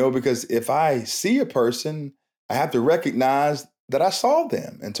 because if I see a person, I have to recognize that I saw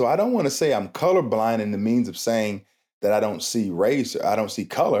them. And so I don't want to say I'm colorblind in the means of saying that I don't see race or I don't see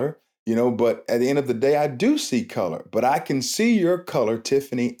color, but at the end of the day, I do see color. But I can see your color,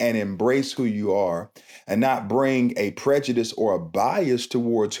 Tiffany, and embrace who you are and not bring a prejudice or a bias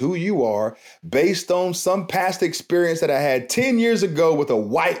towards who you are based on some past experience that I had 10 years ago with a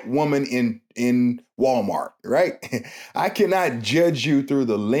white woman in Walmart, right? I cannot judge you through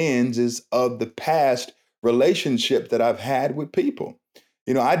the lenses of the past relationship that I've had with people.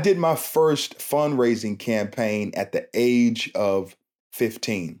 You know, I did my first fundraising campaign at the age of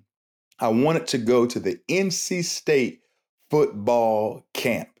 15. I wanted to go to the NC State football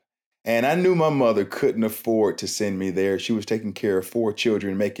camp. And I knew my mother couldn't afford to send me there. She was taking care of 4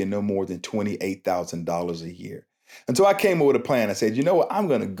 children, making no more than $28,000 a year. And so I came up with a plan. I said, you know what? I'm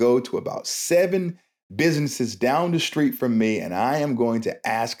going to go to about 7 businesses down the street from me, and I am going to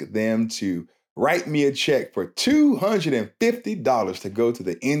ask them to write me a check for $250 to go to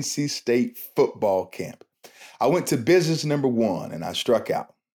the NC State football camp. I went to business number 1 and I struck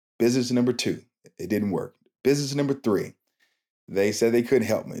out. Business number 2, it didn't work. Business number 3, they said they couldn't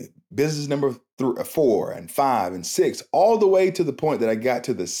help me. Business number 4 and 5 and 6, all the way to the point that I got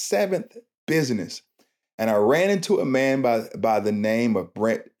to the 7th business. And I ran into a man by the name of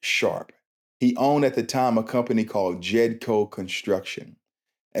Brett Sharp. He owned at the time a company called Jedco Construction.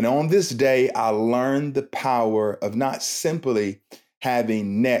 And on this day, I learned the power of not simply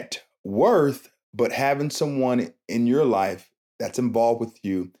having net worth, but having someone in your life that's involved with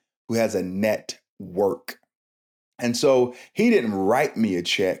you who has a network. And so he didn't write me a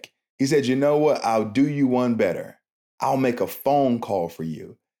check. He said, you know what? I'll do you one better. I'll make a phone call for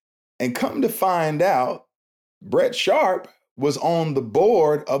you. And come to find out, Brett Sharp was on the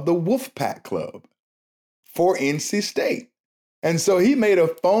board of the Wolfpack Club for NC State. And so he made a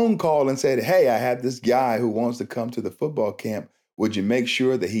phone call and said, hey, I have this guy who wants to come to the football camp. Would you make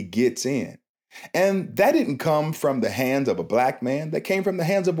sure that he gets in? And that didn't come from the hands of a black man. That came from the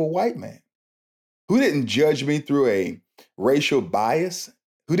hands of a white man who didn't judge me through a racial bias,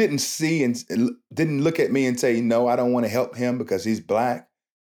 who didn't see and didn't look at me and say, no, I don't want to help him because he's black.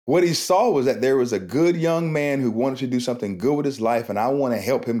 What he saw was that there was a good young man who wanted to do something good with his life, and I want to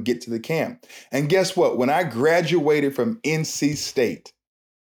help him get to the camp. And guess what? When I graduated from NC State,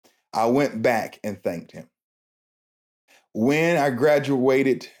 I went back and thanked him. When I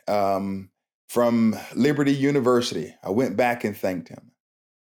graduated from Liberty University, I went back and thanked him.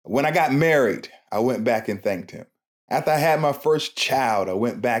 When I got married, I went back and thanked him. After I had my first child, I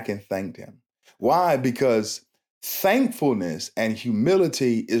went back and thanked him. Why? Because thankfulness and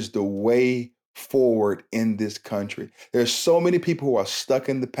humility is the way forward in this country. There's so many people who are stuck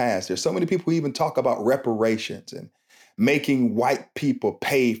in the past. There's so many people who even talk about reparations and making white people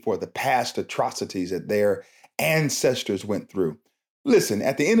pay for the past atrocities that their ancestors went through. Listen,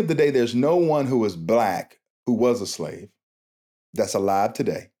 at the end of the day, there's no one who is black who was a slave that's alive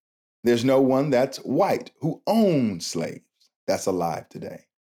today. There's no one that's white who owned slaves that's alive today.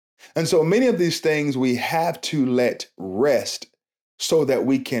 And so many of these things we have to let rest so that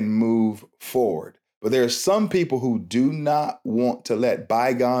we can move forward. But there are some people who do not want to let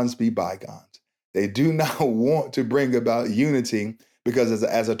bygones be bygones. They do not want to bring about unity because,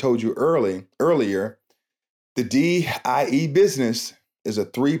 as I told you earlier, the DIE business is a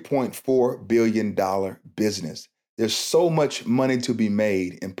 $3.4 billion business. There's so much money to be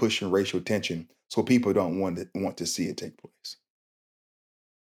made in pushing racial tension, so people don't want to see it take place.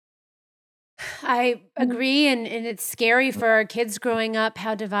 I agree, and it's scary for our kids growing up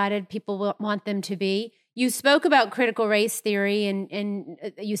how divided people want them to be. You spoke about critical race theory, and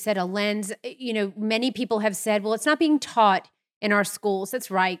you said a lens. You know, many people have said, well, it's not being taught in our schools.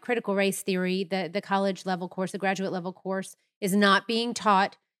 That's right. Critical race theory, the college level course, the graduate level course, is not being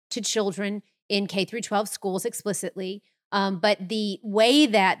taught to children in K through 12 schools explicitly. But the way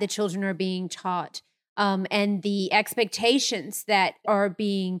that the children are being taught and the expectations that are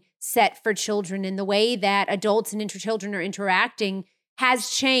being set for children and the way that adults and children are interacting has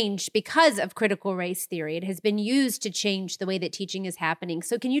changed because of critical race theory. It has been used to change the way that teaching is happening.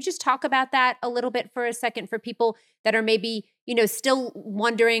 So can you just talk about that a little bit for a second for people that are maybe, still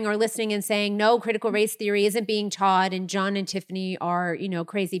wondering or listening and saying, no, critical race theory isn't being taught and John and Tiffany are,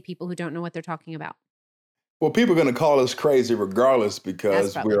 crazy people who don't know what they're talking about? Well, people are going to call us crazy regardless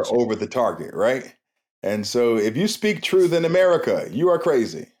because we're over the target, right? And so if you speak truth in America, you are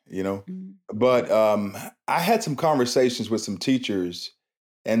crazy, Mm-hmm. But I had some conversations with some teachers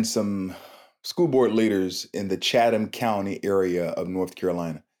and some school board leaders in the Chatham County area of North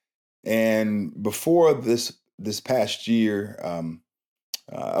Carolina. And before this past year,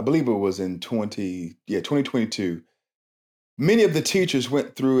 I believe it was in 2022, many of the teachers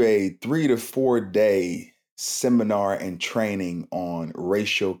went through a 3 to 4 day seminar and training on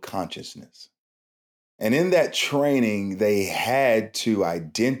racial consciousness. And in that training, they had to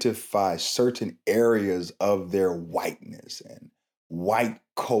identify certain areas of their whiteness and white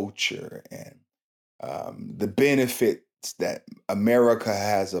culture and the benefits that America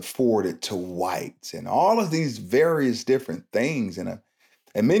has afforded to whites and all of these various different things. And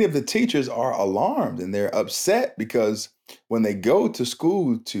And many of the teachers are alarmed and they're upset because when they go to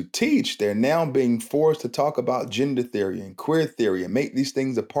school to teach, they're now being forced to talk about gender theory and queer theory and make these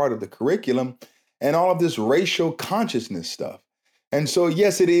things a part of the curriculum and all of this racial consciousness stuff. And so,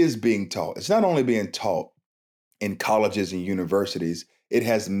 yes, it is being taught. It's not only being taught in colleges and universities, it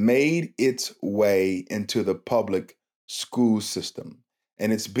has made its way into the public school system.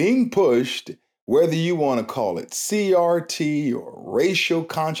 And it's being pushed, whether you want to call it CRT or racial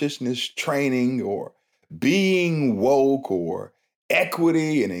consciousness training or being woke or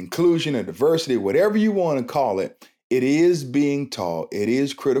equity and inclusion and diversity, whatever you want to call it, it is being taught. It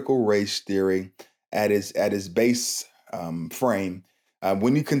is critical race theory at its base frame.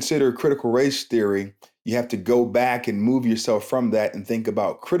 When you consider critical race theory, you have to go back and move yourself from that and think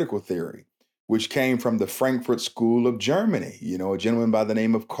about critical theory, which came from the Frankfurt School of Germany. You know, a gentleman by the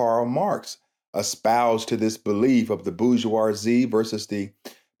name of Karl Marx espoused to this belief of the bourgeoisie versus the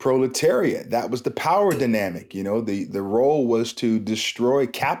proletariat. That was the power dynamic. You know, the role was to destroy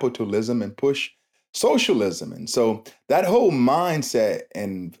capitalism and push socialism. And so that whole mindset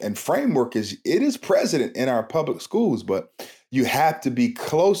and framework is present in our public schools, but you have to be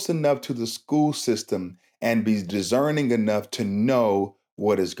close enough to the school system and be discerning enough to know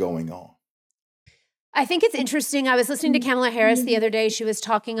what is going on. I think it's interesting. I was listening to Kamala Harris the other day. She was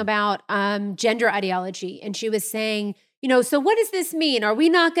talking about gender ideology, and she was saying, you know, so what does this mean? Are we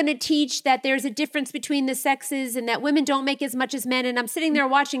not going to teach that there's a difference between the sexes and that women don't make as much as men? And I'm sitting there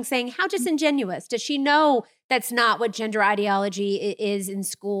watching saying, how disingenuous. Does she know that's not what gender ideology is in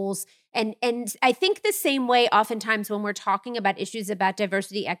schools? And I think the same way oftentimes when we're talking about issues about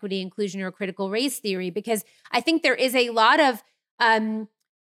diversity, equity, inclusion, or critical race theory, because I think there is a lot of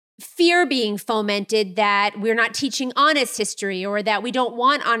fear being fomented that we're not teaching honest history or that we don't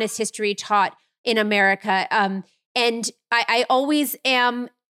want honest history taught in America. And I always am,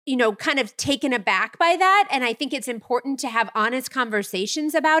 you know, kind of taken aback by that. And I think it's important to have honest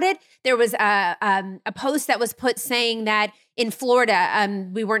conversations about it. There was a post that was put saying that in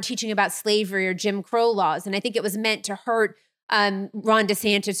Florida, we weren't teaching about slavery or Jim Crow laws. And I think it was meant to hurt Ron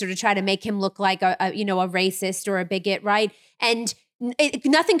DeSantis or to try to make him look like a racist or a bigot, right? And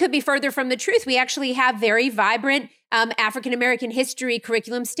nothing could be further from the truth. We actually have very vibrant African-American history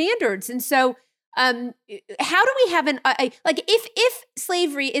curriculum standards. And so how do we have if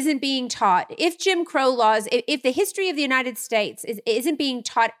slavery isn't being taught, if Jim Crow laws, if the history of the United States isn't being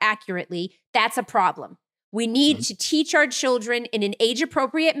taught accurately, that's a problem. We need to teach our children in an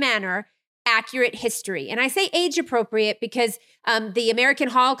age-appropriate manner accurate history. And I say age-appropriate because the American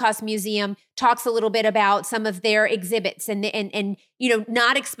Holocaust Museum talks a little bit about some of their exhibits and you know,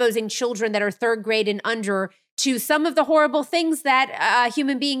 not exposing children that are third grade and under to some of the horrible things that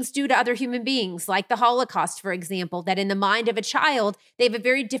human beings do to other human beings, like the Holocaust, for example, that in the mind of a child, they have a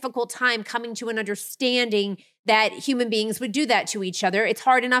very difficult time coming to an understanding that human beings would do that to each other. It's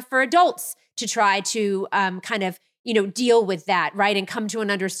hard enough for adults to try to kind of, you know, deal with that, right? And come to an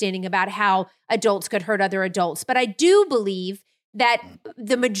understanding about how adults could hurt other adults. But I do believe that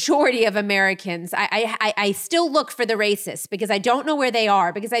the majority of Americans, I still look for the racists because I don't know where they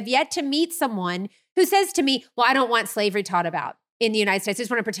are, because I've yet to meet someone who says to me, well, I don't want slavery taught about in the United States. I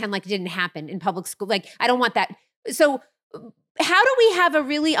just want to pretend like it didn't happen in public school. Like, I don't want that. So how do we have a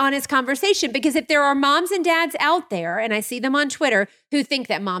really honest conversation? Because if there are moms and dads out there, and I see them on Twitter, who think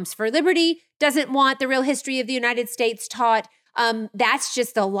that Moms for Liberty doesn't want the real history of the United States taught, that's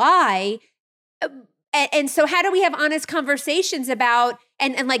just a lie. And so how do we have honest conversations about,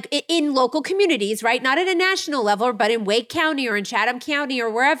 and like in local communities, right? Not at a national level, but in Wake County or in Chatham County or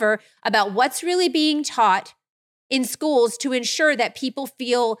wherever, about what's really being taught in schools to ensure that people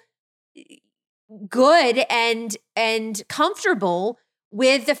feel good and comfortable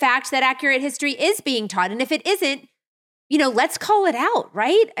with the fact that accurate history is being taught. And if it isn't, you know, let's call it out,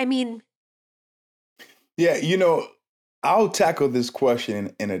 right? I mean. Yeah, you know, I'll tackle this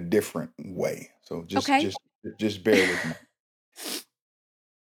question in a different way. So just bear with me.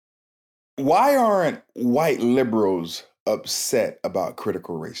 Why aren't white liberals upset about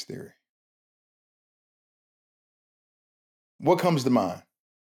critical race theory? What comes to mind?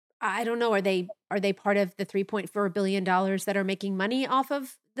 I don't know. Are they part of the $3.4 billion that are making money off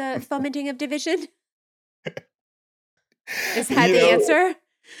of the fomenting of division? Is that the answer?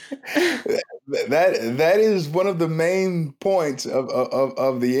 That is one of the main points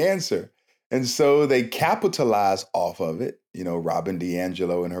of the answer. And so they capitalize off of it. You know, Robin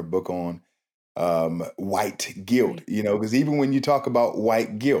DiAngelo in her book on white guilt, you know, because even when you talk about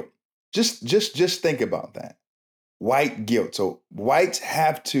white guilt, just think about that. White guilt. So whites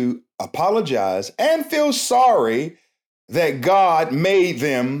have to apologize and feel sorry that God made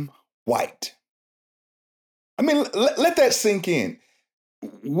them white. I mean, let that sink in.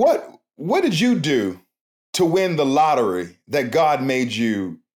 What did you do to win the lottery that God made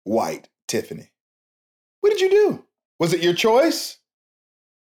you white, Tiffany? What did you do? Was it your choice?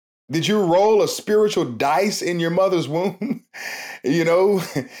 Did you roll a spiritual dice in your mother's womb,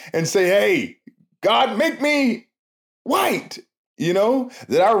 and say, hey, God, make me white? Did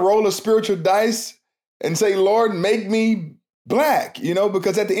I roll a spiritual dice and say, Lord, make me black?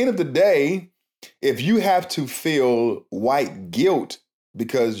 Because at the end of the day, if you have to feel white guilt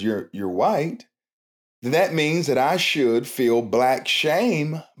because you're white, then that means that I should feel black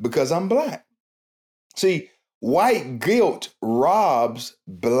shame because I'm black. See, white guilt robs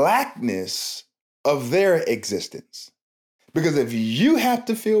blackness of their existence. Because if you have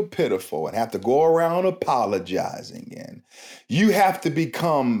to feel pitiful and have to go around apologizing, and you have to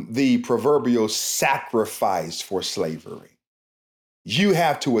become the proverbial sacrifice for slavery, you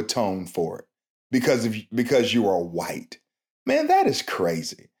have to atone for it because you are white. Man, that is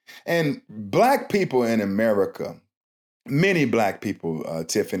crazy. And black people in America, many black people,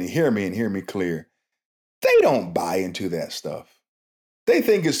 Tiffany, hear me and hear me clear. They don't buy into that stuff. They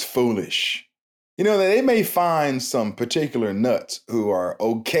think it's foolish. They may find some particular nuts who are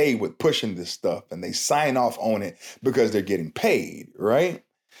okay with pushing this stuff and they sign off on it because they're getting paid, right?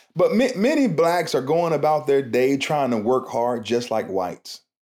 But many blacks are going about their day trying to work hard just like whites.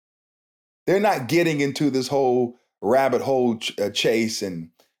 They're not getting into this whole rabbit hole chase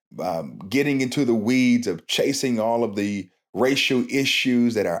and getting into the weeds of chasing all of the racial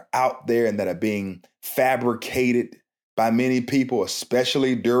issues that are out there and that are being fabricated by many people,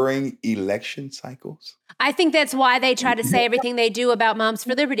 especially during election cycles. I think that's why they try to say everything they do about Moms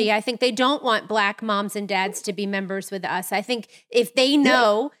for Liberty. I think they don't want black moms and dads to be members with us. I think if they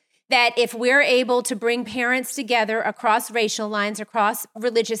know that if we're able to bring parents together across racial lines, across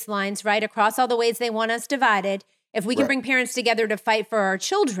religious lines, right, across all the ways they want us divided, if we can bring parents together to fight for our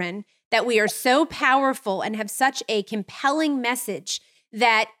children, that we are so powerful and have such a compelling message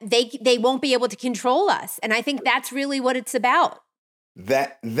that they won't be able to control us. And I think that's really what it's about.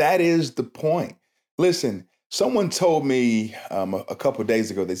 That is the point. Listen, someone told me a couple of days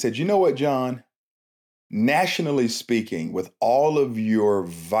ago, they said, you know what, John? Nationally speaking, with all of your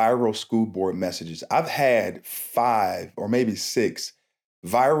viral school board messages, I've had 5 or maybe 6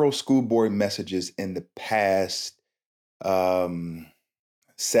 viral school board messages in the past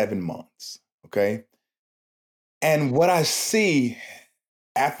 7 months, okay? And what I see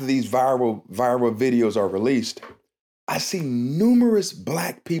after these viral videos are released, I see numerous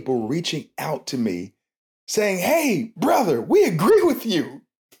black people reaching out to me saying, hey, brother, we agree with you.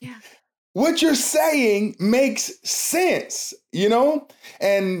 Yeah. What you're saying makes sense,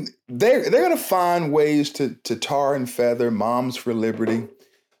 and they're going to find ways to tar and feather Moms for Liberty.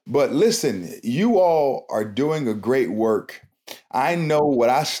 But listen, you all are doing a great work. I know what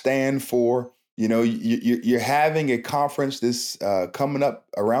I stand for. You're having a conference this coming up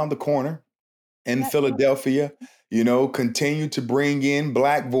around the corner in Philadelphia. Continue to bring in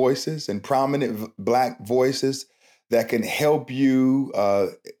black voices and prominent black voices that can help you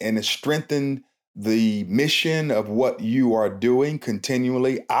and strengthen the mission of what you are doing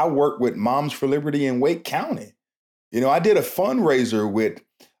continually. I work with Moms for Liberty in Wake County. I did a fundraiser with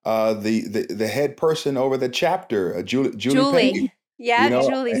the head person over the chapter, Julie Payne. Yeah,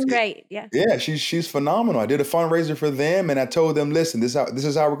 Julie's great. Yeah. Yeah, she's phenomenal. I did a fundraiser for them and I told them, listen, this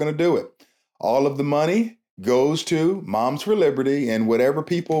is how we're going to do it. All of the money goes to Moms for Liberty, and whatever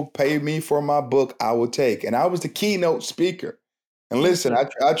people pay me for my book, I will take. And I was the keynote speaker. And listen,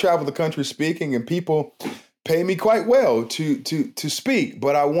 I travel the country speaking, and people pay me quite well to speak,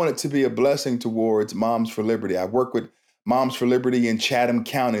 but I want it to be a blessing towards Moms for Liberty. I work with Moms for Liberty in Chatham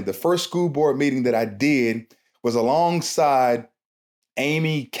County. The first school board meeting that I did was alongside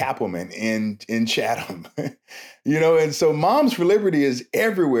Amy Kappelman in Chatham, and so Moms for Liberty is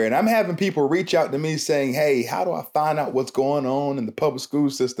everywhere. And I'm having people reach out to me saying, hey, how do I find out what's going on in the public school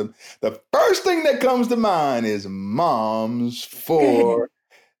system? The first thing that comes to mind is Moms for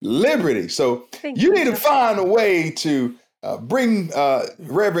Liberty. So you need to find a way to bring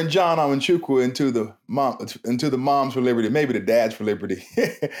Reverend John Amanchukwu into the Moms for Liberty, maybe the Dads for Liberty.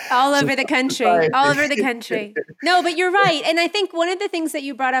 All over the country, all over the country. No, but you're right. And I think one of the things that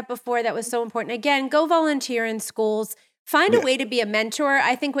you brought up before that was so important, again, go volunteer in schools. Find a way to be a mentor.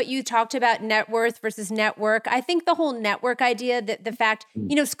 I think what you talked about, net worth versus network. I think the whole network idea, that the fact,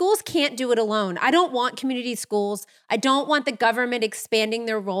 schools can't do it alone. I don't want community schools. I don't want the government expanding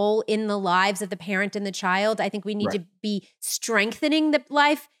their role in the lives of the parent and the child. I think we need to be strengthening the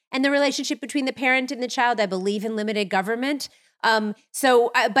life and the relationship between the parent and the child. I believe in limited government. But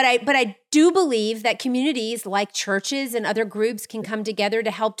I do believe that communities like churches and other groups can come together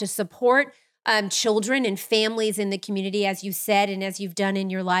to help to support children and families in the community, as you said, and as you've done in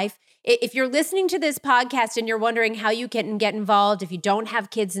your life. If you're listening to this podcast and you're wondering how you can get involved, if you don't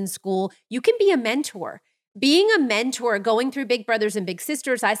have kids in school, you can be a mentor. Being a mentor, going through Big Brothers and Big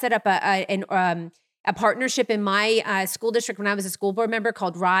Sisters, I set up a partnership in my school district when I was a school board member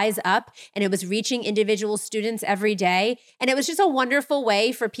called Rise Up, and it was reaching individual students every day. And it was just a wonderful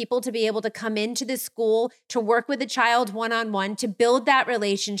way for people to be able to come into the school, to work with a child one-on-one, to build that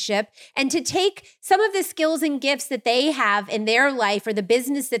relationship, and to take some of the skills and gifts that they have in their life or the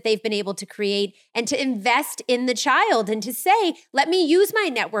business that they've been able to create and to invest in the child and to say, let me use my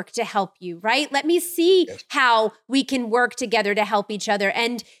network to help you, right? Let me see how we can work together to help each other.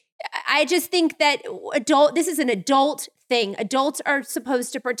 And I just think that this is an adult thing. Adults are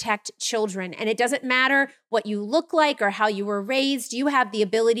supposed to protect children, and it doesn't matter what you look like or how you were raised. You have the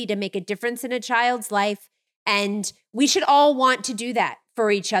ability to make a difference in a child's life, and we should all want to do that for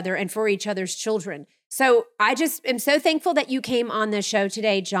each other and for each other's children. So I just am so thankful that you came on the show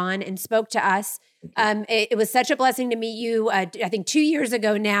today, John, and spoke to us. It was such a blessing to meet you, I think 2 years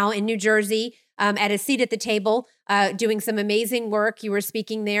ago now in New Jersey. At a seat at the table, doing some amazing work. You were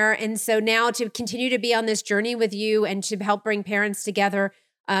speaking there. And so now to continue to be on this journey with you and to help bring parents together,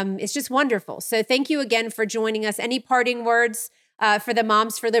 it's just wonderful. So thank you again for joining us. Any parting words for the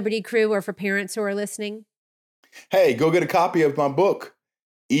Moms for Liberty crew or for parents who are listening? Hey, go get a copy of my book,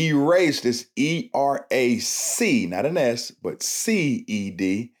 Erased. It's ERAC, not an S, but CED.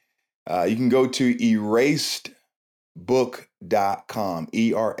 You can go to erasedbook.com,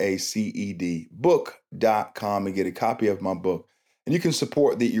 ERACED, book.com, and get a copy of my book. And you can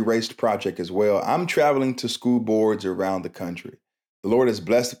support the Erased Project as well. I'm traveling to school boards around the country. The Lord has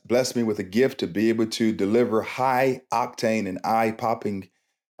blessed me with a gift to be able to deliver high octane and eye-popping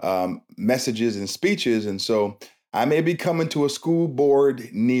messages and speeches. And so I may be coming to a school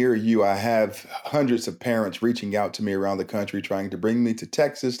board near you. I have hundreds of parents reaching out to me around the country, trying to bring me to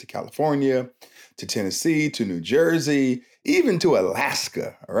Texas, to California, to Tennessee, to New Jersey, even to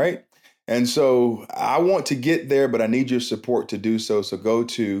Alaska, all right? And so I want to get there, but I need your support to do so. So go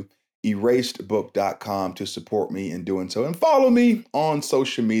to erasedbook.com to support me in doing so. And follow me on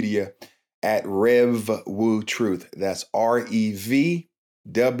social media at RevWuTruth. That's REVWU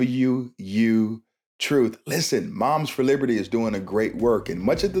Truth. Listen, Moms for Liberty is doing a great work. And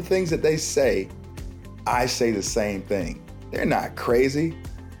much of the things that they say, I say the same thing. They're not crazy.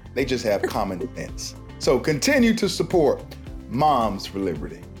 They just have common sense. So continue to support Moms for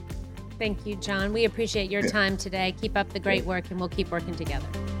Liberty. Thank you, John. We appreciate your time today. Keep up the great work, and we'll keep working together.